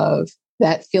of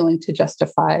that feeling to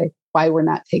justify why we're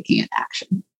not taking an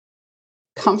action.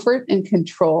 Comfort and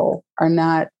control are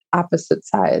not opposite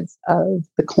sides of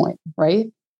the coin, right?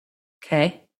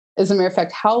 Okay. As a matter of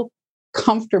fact, how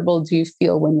comfortable do you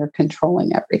feel when you're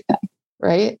controlling everything,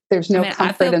 right? There's no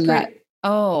comfort in that.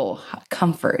 Oh,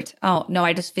 comfort. Oh, no,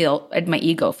 I just feel my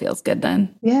ego feels good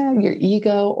then. Yeah, your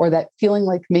ego, or that feeling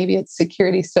like maybe it's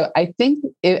security. So I think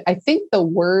the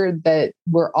word that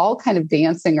we're all kind of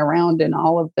dancing around in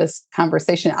all of this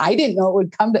conversation, I didn't know it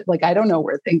would come to, like, I don't know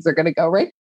where things are going to go,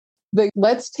 right? But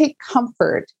let's take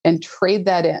comfort and trade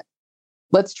that in.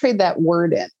 Let's trade that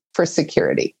word in for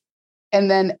security.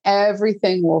 And then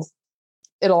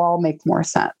it'll all make more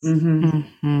sense. Mm-hmm.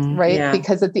 Mm-hmm. Right? Yeah.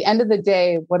 Because at the end of the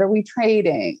day, what are we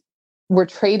trading? We're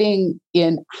trading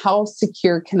in how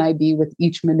secure can I be with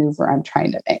each maneuver I'm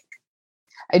trying to make.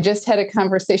 I just had a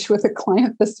conversation with a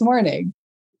client this morning.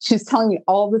 She's telling me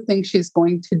all the things she's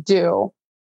going to do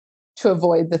to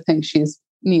avoid the things she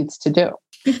needs to do.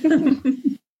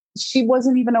 She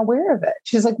wasn't even aware of it.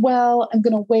 She's like, well, I'm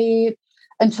going to wait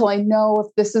until I know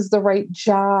if this is the right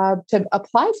job to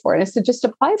apply for it. And I said, just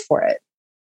apply for it.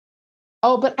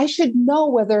 Oh, but I should know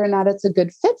whether or not it's a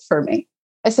good fit for me.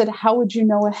 I said, how would you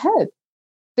know ahead?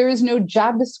 There is no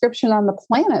job description on the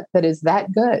planet that is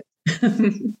that good,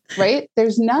 right?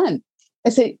 There's none.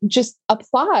 I said, just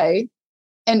apply.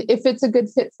 And if it's a good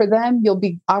fit for them, you'll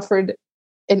be offered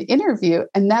an interview.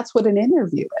 And that's what an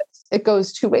interview is. It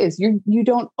goes two ways. You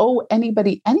don't owe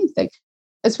anybody anything.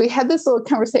 As we had this little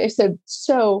conversation, I said,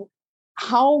 so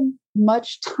how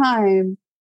much time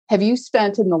have you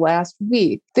spent in the last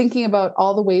week thinking about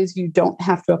all the ways you don't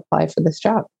have to apply for this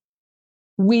job?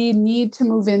 We need to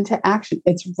move into action.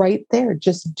 It's right there.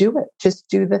 Just do it. Just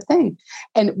do the thing.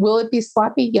 And will it be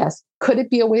sloppy? Yes. Could it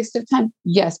be a waste of time?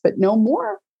 Yes, but no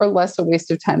more or less a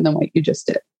waste of time than what you just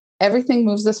did. Everything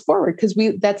moves us forward because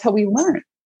that's how we learn.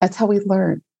 That's how we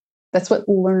learn. That's what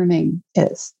learning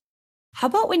is. How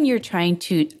about when you're trying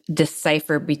to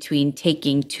decipher between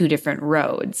taking two different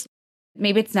roads?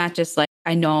 Maybe it's not just like,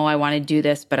 I know I want to do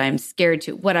this, but I'm scared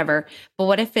to, whatever. But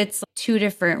what if it's two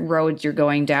different roads you're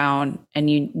going down and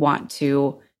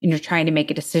you're trying to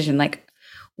make a decision? Like,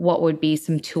 what would be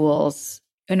some tools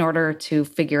in order to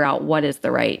figure out what is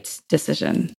the right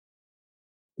decision?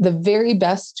 The very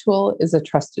best tool is a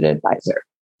trusted advisor,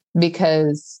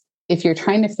 because if you're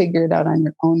trying to figure it out on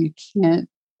your own, you can't,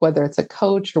 whether it's a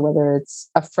coach or whether it's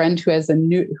a friend who's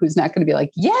not going to be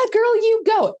like, yeah, girl, you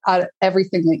go out of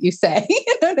everything that you say.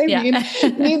 You know what I mean?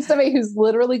 You need somebody who's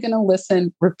literally going to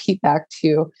listen, repeat back to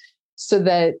you so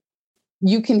that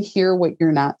you can hear what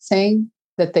you're not saying,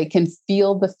 that they can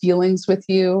feel the feelings with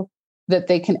you, that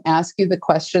they can ask you the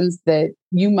questions that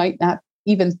you might not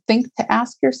even think to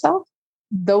ask yourself.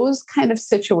 Those kind of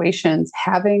situations,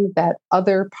 having that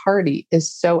other party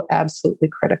is so absolutely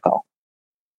critical.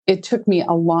 It took me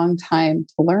a long time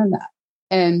to learn that.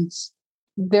 And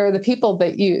there are the people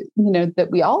that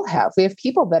that we all have. We have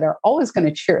people that are always going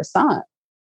to cheer us on,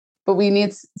 but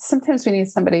sometimes we need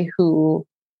somebody who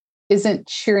isn't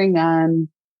cheering on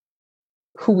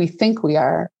who we think we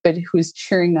are, but who's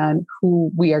cheering on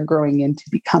who we are growing into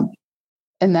becoming.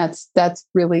 And that's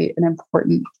really an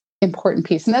important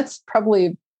piece. And that's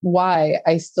probably why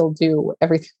I still do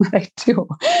everything that I do.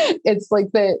 It's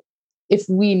like that. If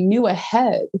we knew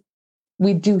ahead,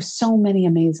 we'd do so many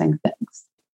amazing things,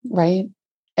 right?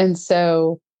 And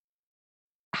so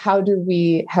how do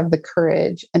we have the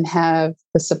courage and have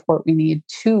the support we need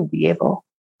to be able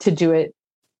to do it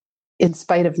in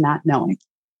spite of not knowing?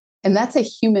 And that's a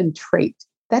human trait.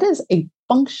 That is a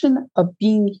function of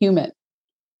being human.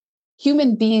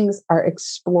 Human beings are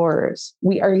explorers.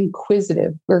 We are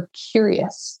inquisitive. We're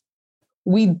curious.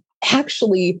 We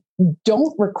actually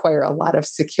don't require a lot of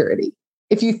security.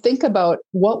 If you think about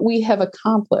what we have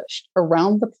accomplished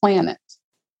around the planet,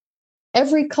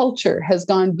 every culture has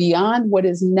gone beyond what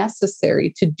is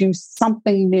necessary to do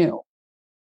something new.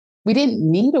 We didn't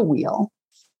need a wheel.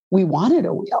 We wanted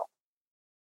a wheel.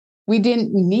 We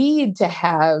didn't need to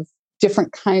have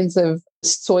different kinds of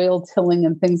soil tilling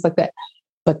and things like that,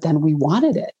 but then we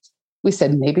wanted it. We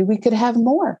said, maybe we could have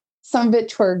more, some of it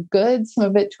to our good, some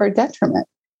of it to our detriment,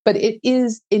 but it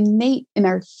is innate in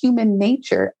our human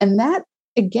nature. And that,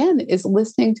 again, is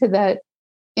listening to that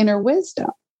inner wisdom.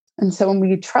 And so when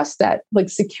we trust that, like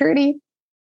security,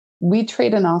 we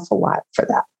trade an awful lot for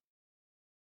that.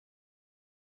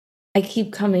 I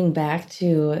keep coming back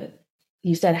to,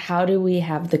 you said, how do we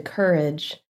have the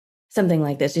courage? Something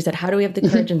like this. You said, how do we have the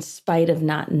courage in spite of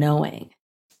not knowing?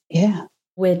 Yeah.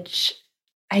 Which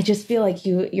I just feel like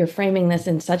you're framing this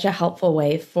in such a helpful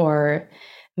way for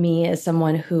me as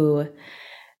someone who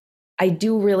I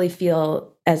do really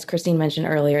feel, as Christine mentioned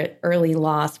earlier, early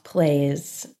loss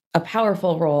plays a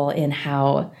powerful role in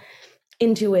how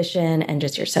intuition and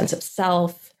just your sense of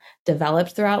self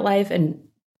develops throughout life. And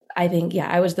I think,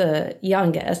 I was the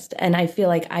youngest, and I feel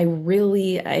like I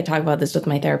talk about this with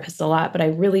my therapist a lot, but I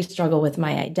really struggle with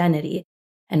my identity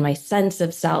and my sense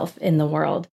of self in the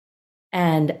world.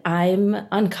 And I'm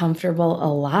uncomfortable a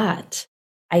lot.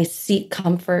 I seek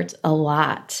comfort a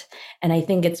lot. And I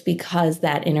think it's because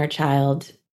that inner child,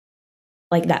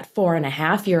 like that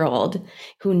 4.5-year-old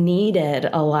who needed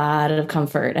a lot of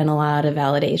comfort and a lot of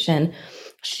validation,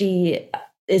 she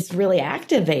is really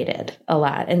activated a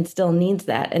lot and still needs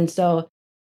that. And so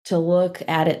to look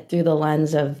at it through the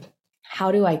lens of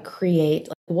how do I create,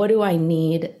 what do I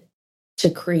need to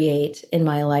create in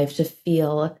my life to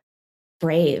feel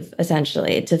brave,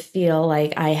 essentially, to feel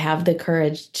like I have the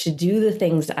courage to do the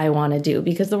things I want to do,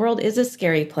 because the world is a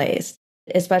scary place,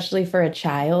 especially for a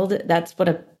child. That's what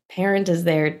a parent is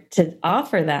there to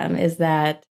offer them, is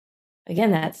that,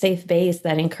 again, that safe base,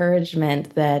 that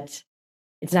encouragement, that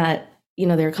it's not,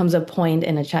 there comes a point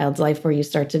in a child's life where you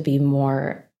start to be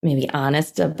more maybe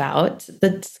honest about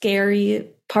the scary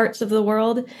parts of the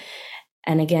world.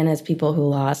 And again, as people who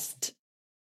lost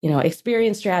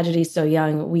experienced tragedy so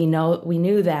young, we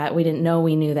knew that. We didn't know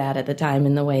we knew that at the time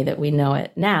in the way that we know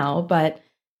it now. But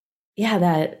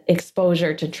that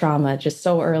exposure to trauma just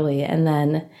so early, and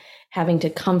then having to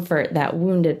comfort that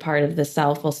wounded part of the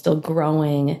self while still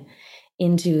growing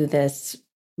into this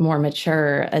more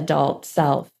mature adult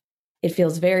self. It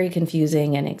feels very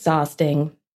confusing and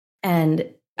exhausting.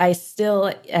 And I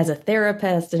still, as a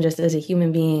therapist and just as a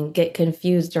human being, get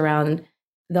confused around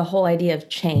the whole idea of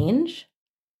change.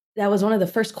 That was one of the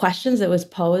first questions that was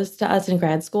posed to us in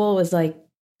grad school, was like,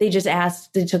 they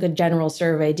took a general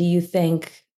survey. Do you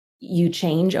think you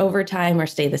change over time or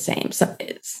stay the same? So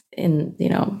it's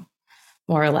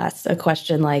more or less a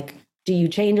question like, do you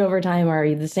change over time, or are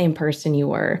you the same person you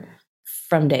were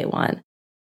from day one?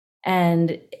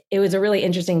 And it was a really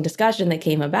interesting discussion that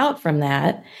came about from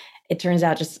that, it turns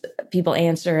out just people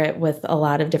answer it with a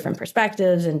lot of different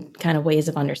perspectives and kind of ways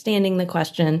of understanding the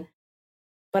question.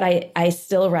 But I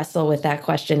still wrestle with that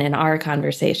question in our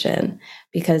conversation,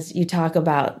 because you talk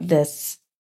about this,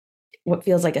 what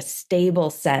feels like a stable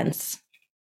sense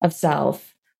of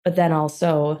self, but then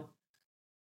also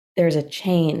there's a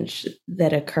change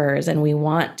that occurs and we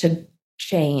want to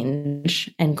change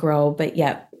and grow, but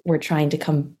yet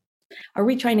are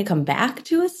we trying to come back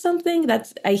to something?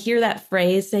 I hear that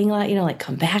phrase saying a lot, like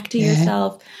come back to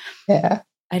yourself. Yeah.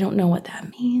 I don't know what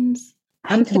that means.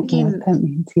 I'm thinking what that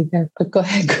means either, but go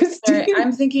ahead, Christine.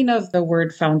 I'm thinking of the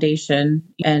word foundation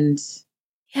and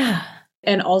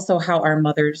also how our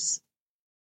mothers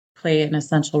play an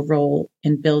essential role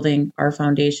in building our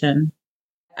foundation.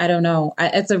 I don't know.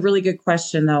 It's a really good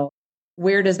question though.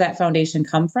 Where does that foundation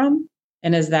come from?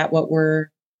 And is that what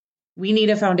we need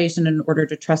a foundation in order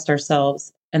to trust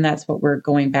ourselves? And that's what we're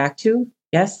going back to?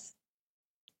 Yes.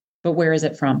 But where is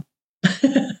it from?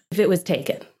 If it was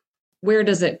taken. Where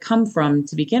does it come from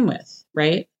to begin with?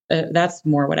 Right? That's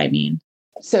more what I mean.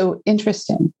 So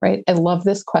interesting, right? I love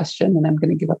this question, and I'm going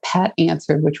to give a pat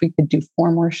answer, which we could do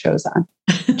 4 more shows on.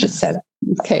 Just said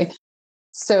it. Okay.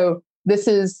 So this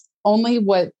is only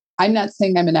what I'm not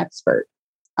saying I'm an expert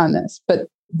on this, but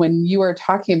when you are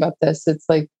talking about this, it's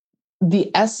like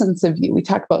the essence of you. We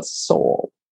talk about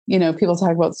soul. People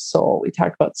talk about soul. We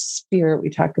talk about spirit. We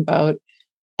talk about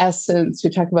essence. We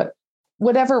talk about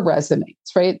whatever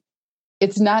resonates, right?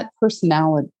 It's not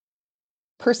personality.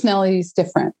 Personality is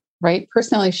different, right?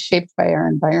 Personality is shaped by our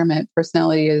environment.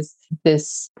 Personality is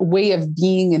this way of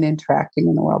being and interacting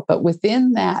in the world. But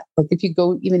within that, like if you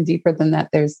go even deeper than that,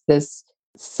 there's this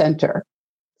center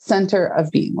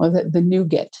of being, the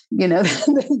nougat,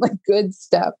 like good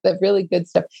stuff, that really good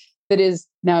stuff that is,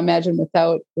 now imagine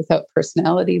without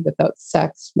personality, without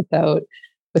sex, without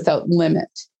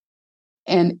limit.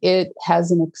 And it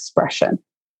has an expression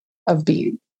of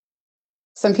being.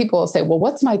 Some people will say, well,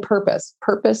 what's my purpose?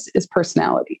 Purpose is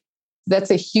personality.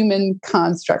 That's a human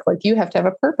construct. Like you have to have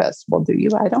a purpose. Well, do you?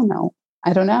 I don't know.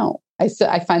 I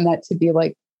find that to be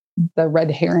like the red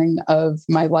herring of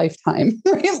my lifetime,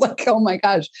 right? Like, oh my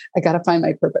gosh, I got to find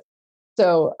my purpose.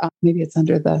 So maybe it's in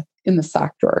the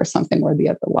sock drawer or something where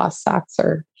the lost socks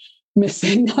are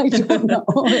missing. I don't know.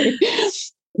 Right?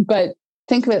 But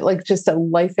think of it like just a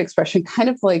life expression, kind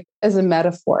of like as a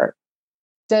metaphor.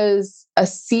 Does a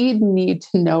seed need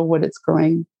to know what it's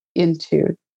growing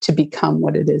into to become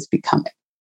what it is becoming?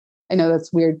 I know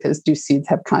that's weird because do seeds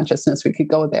have consciousness? We could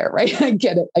go there, right? I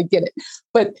get it.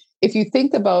 But if you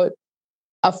think about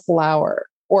a flower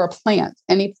or a plant,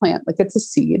 any plant, like it's a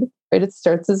seed, right? It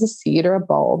starts as a seed or a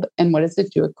bulb. And what does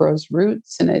it do? It grows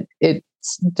roots and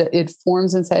it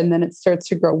forms inside, and then it starts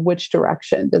to grow. Which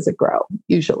direction does it grow?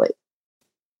 Usually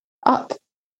up,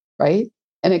 right?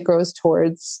 And it grows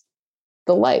towards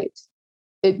the light.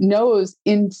 It knows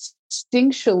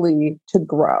instinctually to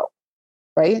grow,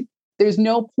 right? There's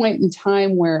no point in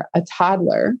time where a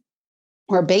toddler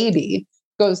or a baby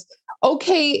goes,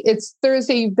 okay, it's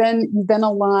Thursday, you've been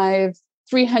alive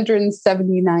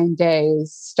 379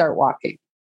 days, start walking.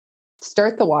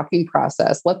 Start the walking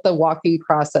process. Let the walking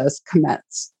process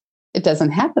commence. It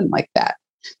doesn't happen like that.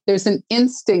 There's an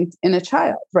instinct in a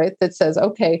child, right? That says,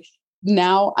 okay,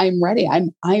 now I'm ready.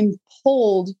 I'm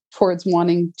pulled towards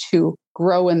wanting to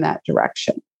grow in that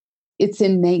direction. It's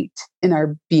innate in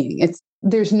our being.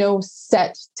 There's no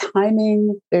set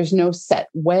timing. There's no set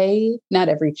way. Not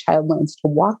every child learns to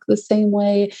walk the same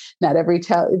way. Not every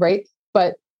child, right?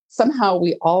 But somehow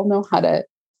we all know how to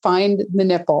find the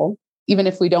nipple, even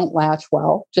if we don't latch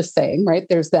well, just saying, right?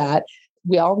 There's that.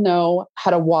 We all know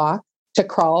how to walk, to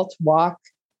crawl, to walk,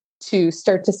 to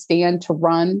start to stand, to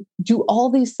run, do all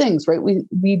these things, right?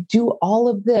 We do all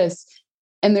of this.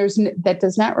 And that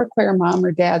does not require mom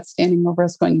or dad standing over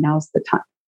us going, now's the time.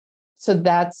 So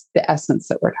that's the essence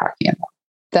that we're talking about.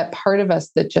 That part of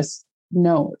us that just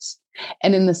knows.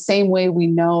 And in the same way, we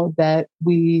know that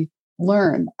we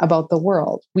learn about the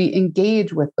world. We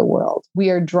engage with the world.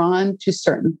 We are drawn to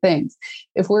certain things.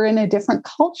 If we're in a different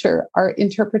culture, our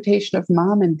interpretation of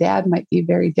mom and dad might be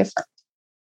very different.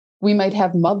 We might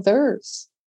have mothers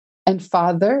and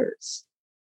fathers.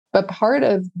 But part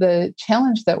of the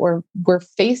challenge that we're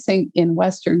facing in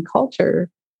Western culture,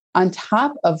 on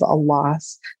top of a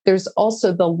loss, there's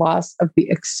also the loss of the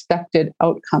expected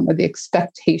outcome, or the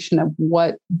expectation of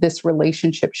what this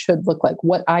relationship should look like,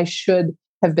 what I should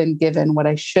have been given, what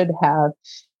I should have.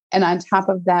 And on top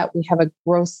of that, we have a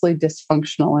grossly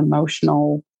dysfunctional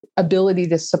emotional ability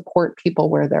to support people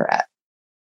where they're at.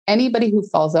 Anybody who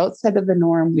falls outside of the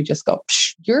norm, we just go,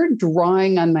 you're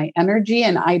drawing on my energy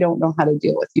and I don't know how to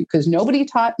deal with you because nobody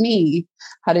taught me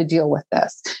how to deal with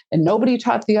this. And nobody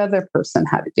taught the other person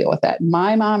how to deal with that.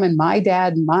 My mom and my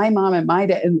dad, and my mom and my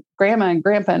dad, and grandma and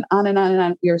grandpa, and on and on and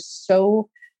on. You're so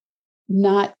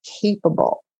not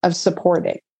capable of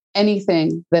supporting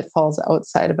anything that falls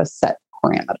outside of a set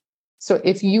parameter. So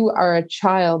if you are a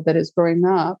child that is growing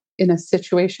up in a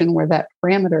situation where that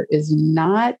parameter is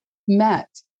not met,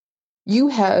 you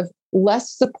have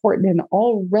less support in an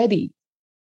already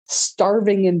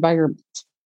starving environment.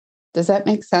 Does that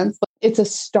make sense? It's a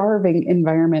starving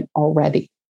environment already.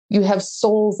 You have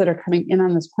souls that are coming in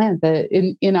on this planet that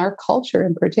in our culture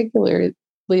in particular,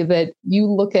 that you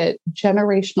look at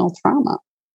generational trauma,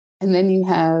 and then you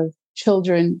have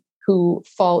children who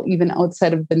fall even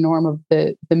outside of the norm of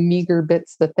the meager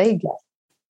bits that they get.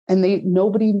 And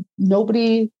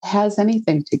nobody has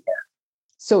anything to give.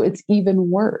 So it's even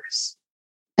worse.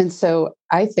 And so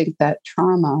I think that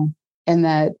trauma and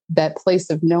that place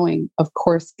of knowing, of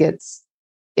course, gets,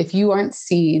 if you aren't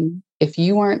seen, if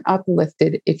you aren't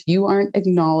uplifted, if you aren't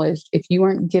acknowledged, if you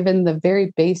aren't given the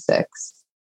very basics,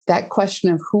 that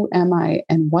question of who am I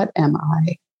and what am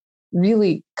I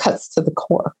really cuts to the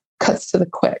core, cuts to the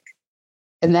quick.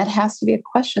 And that has to be a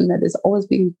question that is always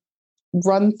being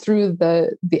run through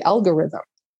the algorithm.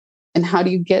 And how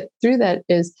do you get through that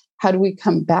is, how do we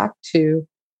come back to,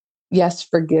 yes,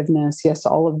 forgiveness, yes,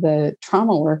 all of the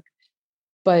trauma work,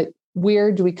 but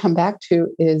where do we come back to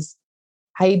is,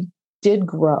 I did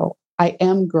grow. I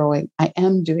am growing. I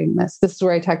am doing this. This is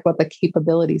where I talk about the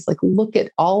capabilities. Like, look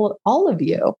at all of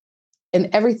you and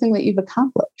everything that you've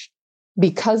accomplished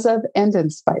because of and in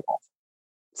spite of.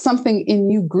 Something in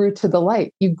you grew to the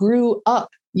light. You grew up.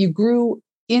 You grew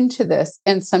into this.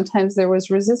 And sometimes there was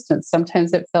resistance.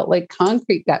 Sometimes it felt like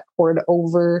concrete got poured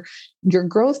over your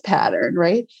growth pattern,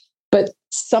 right? But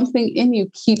something in you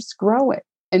keeps growing.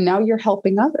 And now you're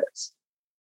helping others.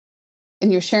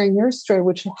 And you're sharing your story,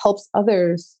 which helps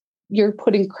others. You're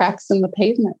putting cracks in the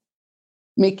pavement,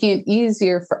 making it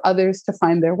easier for others to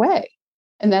find their way.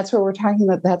 And that's what we're talking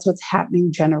about. That's what's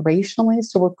happening generationally.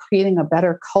 So we're creating a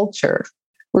better culture.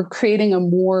 We're creating a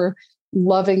more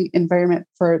loving environment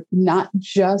for not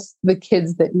just the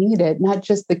kids that need it, not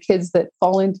just the kids that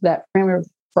fall into that parameter,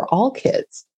 for all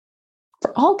kids.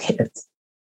 For all kids.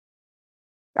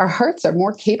 Our hearts are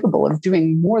more capable of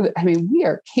doing more. We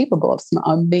are capable of some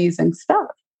amazing stuff.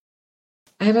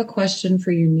 I have a question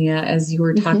for you, Nia, as you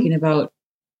were talking about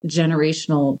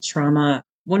generational trauma.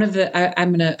 One of the,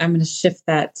 I'm gonna shift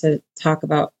that to talk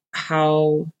about,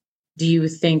 how do you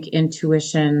think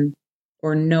intuition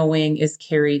or knowing is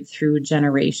carried through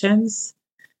generations?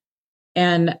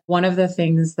 And one of the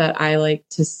things that I like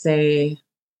to say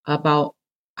about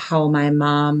how my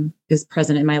mom is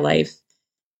present in my life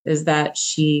is that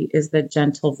she is the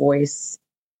gentle voice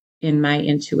in my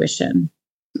intuition.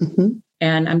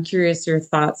 And I'm curious your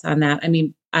thoughts on that. I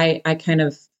mean, I kind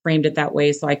of framed it that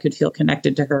way so I could feel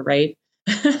connected to her, right?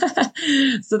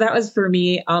 So that was for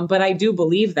me. But I do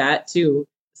believe that too.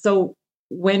 So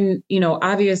when,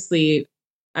 obviously,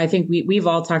 I think we've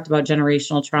all talked about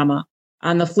generational trauma.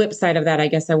 On the flip side of that, I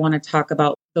guess I want to talk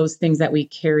about those things that we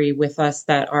carry with us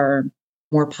that are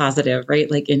more positive, right?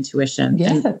 Like intuition.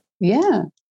 Yeah.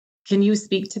 Can you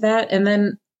speak to that? And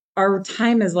then our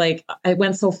time is it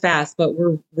went so fast, but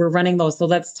we're running low. So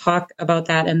let's talk about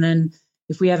that. And then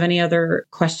if we have any other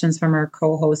questions from our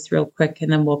co-hosts real quick,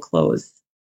 and then we'll close.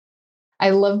 I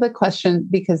love the question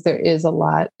because there is a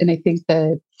lot. And I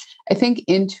think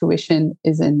intuition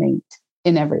is innate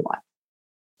in everyone.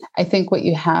 I think what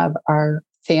you have are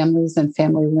families and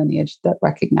family lineage that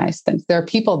recognize things. There are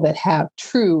people that have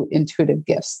true intuitive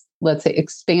gifts. Let's say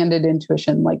expanded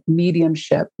intuition, like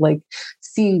mediumship, like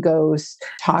seeing ghosts,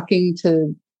 talking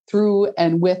through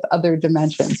and with other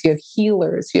dimensions. You have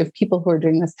healers, you have people who are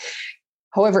doing this.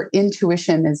 However,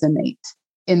 intuition is innate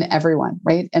in everyone,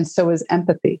 right? And so is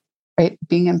empathy, right?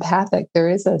 Being empathic, there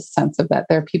is a sense of that.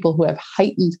 There are people who have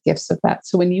heightened gifts of that.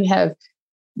 So when you have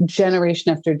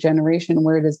generation after generation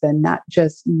where it has been not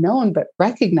just known, but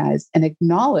recognized and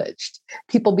acknowledged,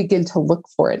 people begin to look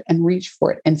for it and reach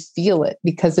for it and feel it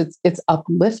because it's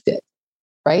uplifted,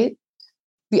 right?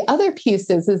 The other piece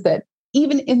is that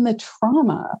even in the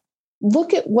trauma,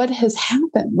 look at what has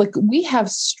happened. Like, we have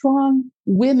strong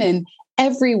women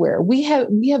everywhere. We're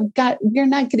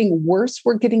not getting worse,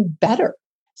 we're getting better.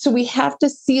 So we have to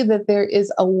see that there is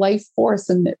a life force,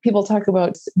 and that people talk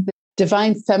about the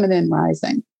divine feminine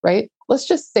rising, right? Let's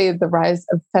just say the rise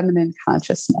of feminine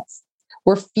consciousness.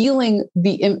 We're feeling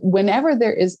whenever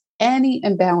there is any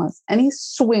imbalance, any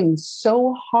swing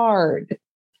so hard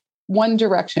one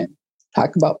direction,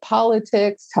 talk about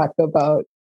politics, talk about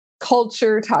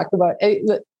culture, talk about,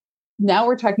 now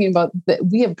we're talking about that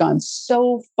we have gone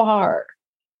so far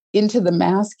into the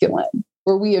masculine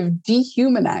where we have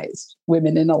dehumanized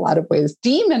women in a lot of ways,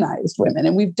 demonized women.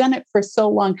 And we've done it for so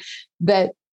long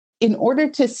that in order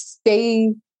to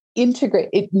stay integrated,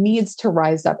 it needs to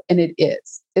rise up. And it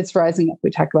is. It's rising up. We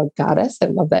talk about goddess. I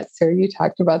love that, Sarah. You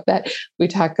talked about that. We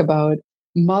talk about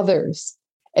mothers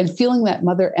and feeling that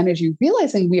mother energy,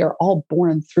 realizing we are all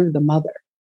born through the mother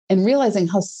and realizing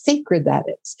how sacred that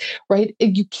is, right?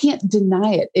 You can't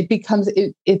deny it. It becomes,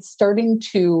 it's starting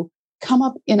to come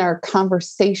up in our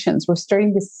conversations. We're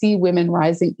starting to see women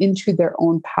rising into their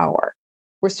own power.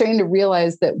 We're starting to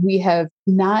realize that we have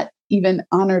not even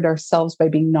honored ourselves by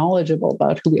being knowledgeable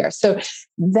about who we are. So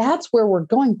that's where we're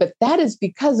going. But that is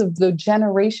because of the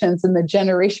generations and the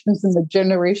generations and the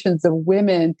generations of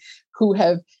women who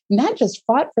have not just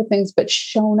fought for things, but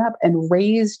shown up and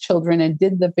raised children and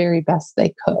did the very best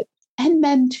they could. And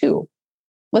men too.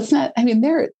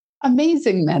 There are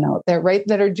amazing men out there, right,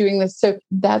 that are doing this. So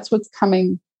that's what's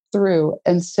coming through.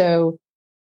 And so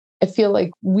I feel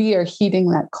like we are heeding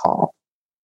that call.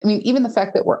 I mean, even the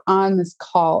fact that we're on this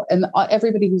call and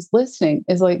everybody who's listening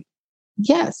is like,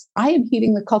 yes, I am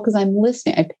heeding the call because I'm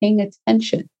listening. I'm paying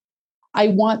attention. I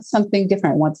want something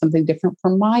different. I want something different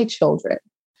for my children.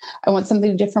 I want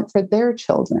something different for their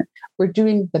children. We're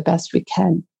doing the best we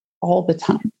can all the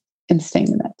time and staying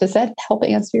in that. Does that help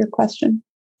answer your question?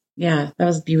 Yeah, that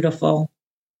was beautiful.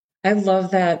 I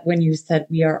love that when you said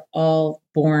we are all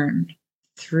born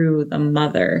through the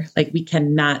mother. Like, we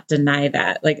cannot deny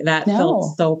that. Like, that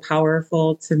felt so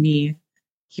powerful to me,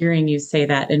 hearing you say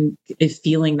that and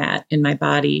feeling that in my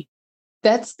body.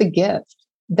 That's the gift.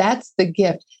 That's the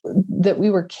gift, that we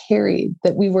were carried,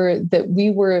 that we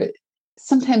were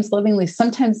sometimes lovingly,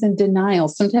 sometimes in denial,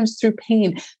 sometimes through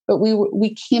pain, but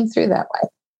we came through that way.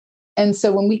 And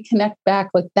so when we connect back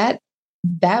like that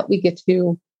we get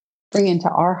to bring into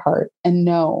our heart and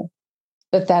know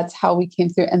that that's how we came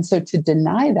through. And so to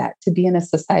deny that, to be in a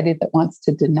society that wants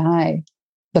to deny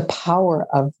the power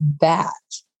of that,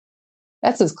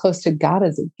 that's as close to God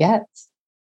as it gets.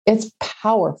 It's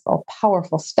powerful,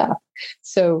 powerful stuff.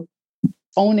 So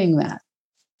owning that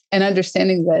and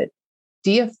understanding that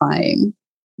deifying,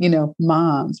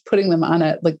 moms, putting them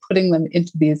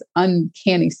into these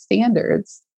uncanny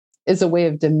standards is a way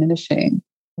of diminishing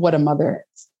what a mother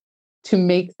is, to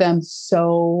make them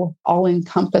so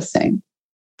all-encompassing,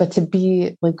 but to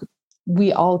be like,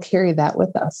 we all carry that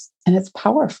with us, and it's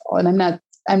powerful. And I'm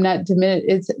not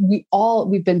diminishing.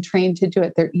 We've been trained to do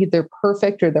it. They're either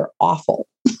perfect or they're awful.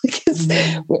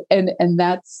 And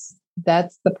that's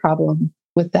the problem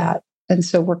with that. And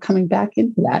so we're coming back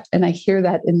into that. And I hear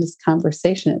that in this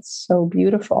conversation. It's so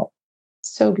beautiful.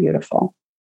 So beautiful.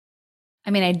 I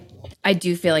mean, I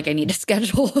do feel like I need to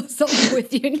schedule something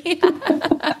with you, Nia.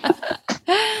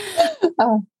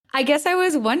 I guess I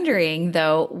was wondering,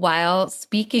 though, while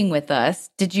speaking with us,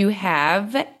 did you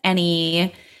have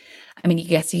any, I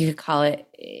guess you could call it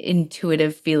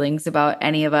intuitive feelings about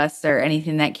any of us or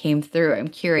anything that came through? I'm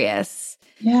curious.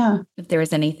 Yeah. If there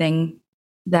was anything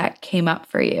that came up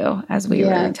for you as we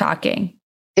were talking.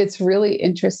 It's really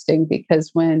interesting because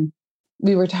when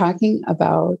we were talking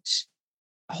about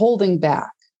holding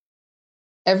back,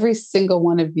 every single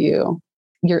one of you,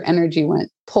 your energy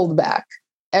went pulled back.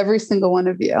 Every single one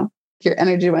of you, your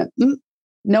energy went,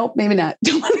 nope, maybe not.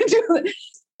 Don't want to do it.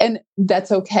 And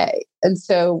that's okay. And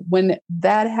so when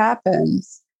that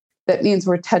happens, that means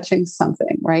we're touching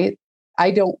something, right?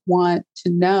 I don't want to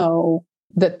know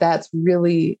that that's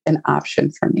really an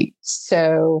option for me.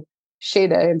 So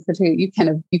Shada, in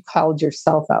particular, you called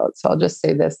yourself out. So I'll just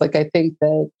say this, I think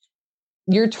that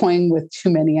you're toying with too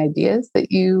many ideas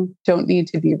that you don't need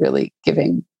to be really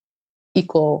giving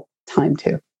equal time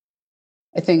to.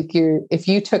 I think if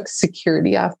you took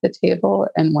security off the table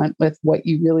and went with what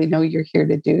you really know you're here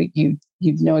to do,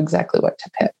 you'd know exactly what to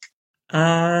pick.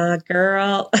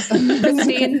 Girl.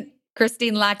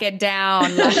 Christine, lock it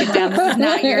down. Lock it down. This is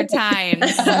not your time.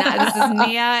 This is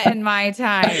Nia and my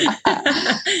time.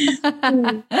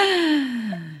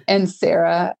 And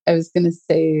Sarah, I was going to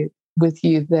say with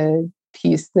you the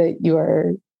piece that you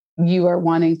are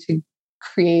wanting to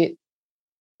create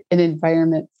an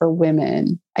environment for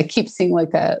women. I keep seeing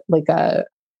like a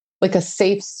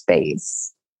safe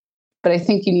space, but I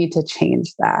think you need to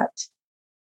change that,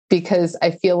 because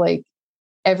I feel like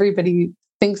everybody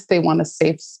thinks they want a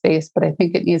safe space, but I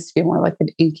think it needs to be more like an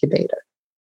incubator.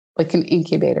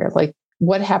 Like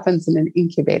what happens in an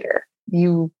incubator?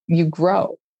 You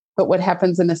grow, but what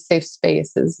happens in a safe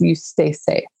space is you stay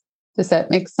safe. Does that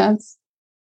make sense?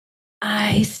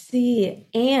 I see.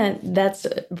 And that's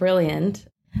brilliant.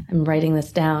 I'm writing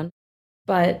this down.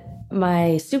 But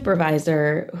my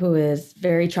supervisor, who is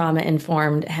very trauma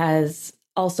informed, has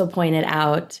also pointed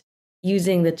out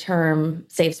using the term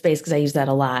safe space, because I use that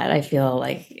a lot. I feel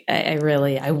like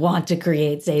I want to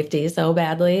create safety so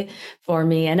badly for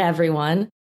me and everyone.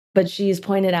 But she's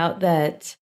pointed out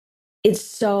that it's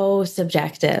so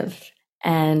subjective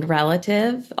and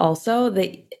relative also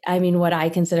that, I mean, what I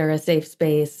consider a safe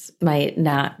space might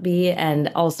not be.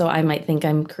 And also I might think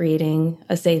I'm creating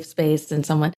a safe space in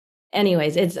someone.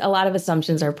 Anyways, it's a lot of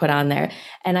assumptions are put on there.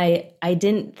 And I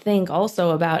didn't think also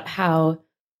about how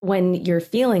when you're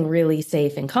feeling really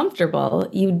safe and comfortable,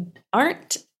 you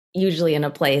aren't usually in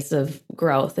a place of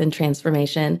growth and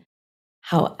transformation.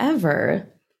 However,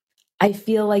 I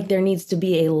feel like there needs to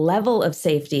be a level of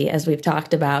safety, as we've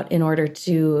talked about, in order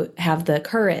to have the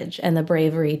courage and the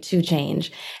bravery to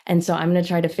change. And so I'm going to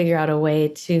try to figure out a way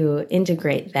to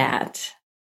integrate that.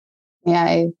 May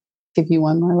I give you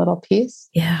one more little piece?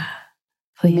 Yeah,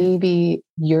 please. Maybe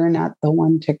you're not the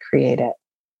one to create it.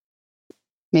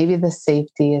 Maybe the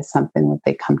safety is something that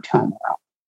they come to on their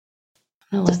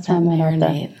own. Let that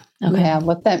marinate. Okay. Yeah,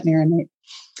 let that marinate.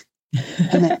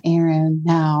 And then Erin,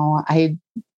 now I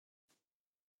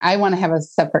want to have a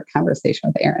separate conversation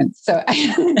with Erin. So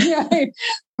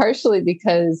partially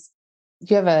because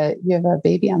you have a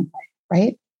baby on the way,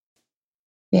 right?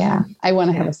 Yeah. I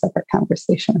want to have a separate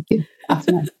conversation with you.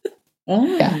 Awesome.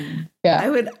 Yeah. I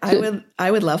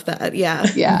would love that. Yeah.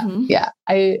 Yeah. Mm-hmm. Yeah.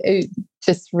 I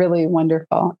just really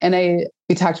wonderful. And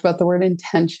we talked about the word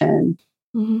intention,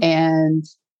 and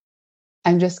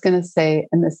I'm just going to say,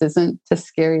 and this isn't to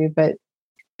scare you, but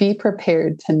be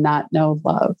prepared to not know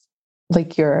love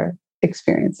like you're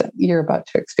about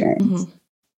to experience. Mm-hmm.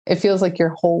 It feels like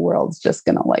your whole world's just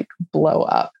going to like blow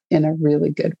up in a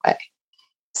really good way.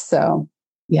 So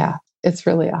yeah, it's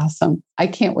really awesome. I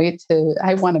can't wait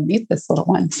I want to meet this little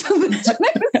one. So that's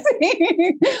what I'm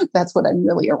saying. That's what I'm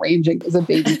really arranging as a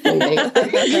baby play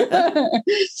date.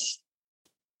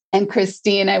 And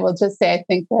Christine, I will just say, I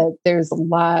think that there's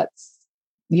lots,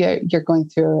 you're going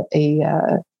through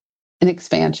an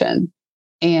expansion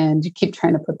and you keep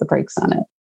trying to put the brakes on it.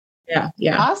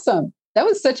 Yeah. Awesome. That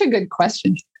was such a good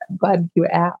question. I'm glad you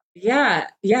asked. Yeah.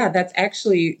 That's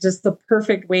actually just the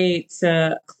perfect way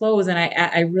to close. And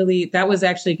I really, that was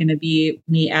actually going to be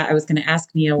me. I was going to ask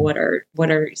Nia, what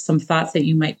are some thoughts that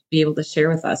you might be able to share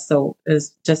with us? So it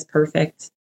was just perfect.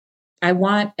 I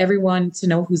want everyone to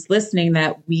know who's listening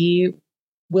that we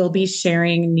will be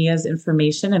sharing Nia's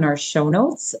information in our show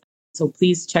notes. So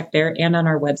please check there and on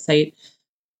our website.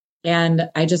 And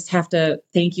I just have to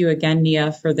thank you again,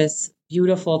 Nia, for this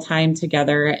beautiful time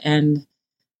together, and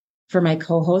for my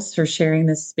co-host for sharing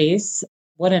this space.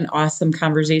 What an awesome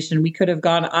conversation. We could have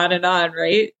gone on and on,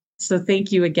 right? So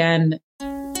thank you again.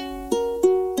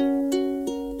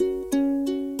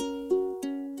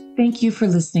 Thank you for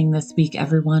listening this week,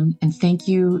 everyone. And thank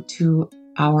you to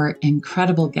our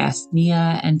incredible guest,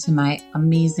 Nia, and to my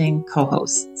amazing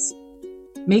co-hosts.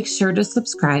 Make sure to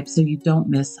subscribe so you don't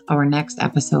miss our next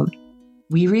episode.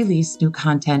 We release new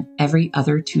content every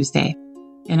other Tuesday.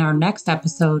 In our next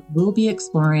episode, we'll be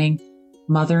exploring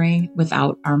mothering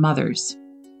without our mothers.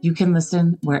 You can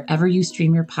listen wherever you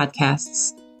stream your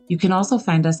podcasts. You can also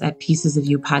find us at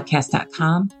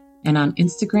piecesofyoupodcast.com and on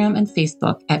Instagram and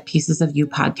Facebook at Pieces of You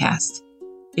Podcast.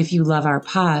 If you love our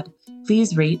pod,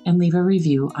 please rate and leave a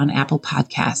review on Apple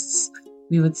Podcasts.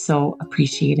 We would so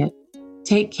appreciate it.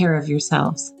 Take care of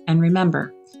yourselves. And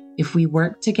remember, if we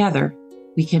work together,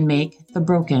 we can make the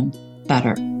broken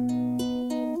better.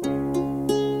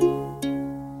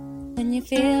 When you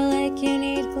feel like you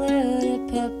need glue to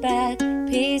put back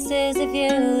pieces of you,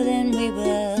 then we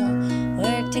will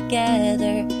work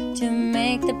together to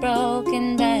make the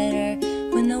broken better.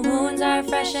 When the wounds are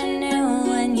fresh and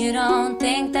new and you don't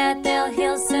think that they'll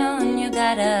heal soon, you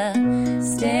gotta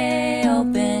stay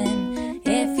open.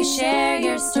 If you share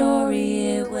your story,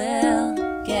 it will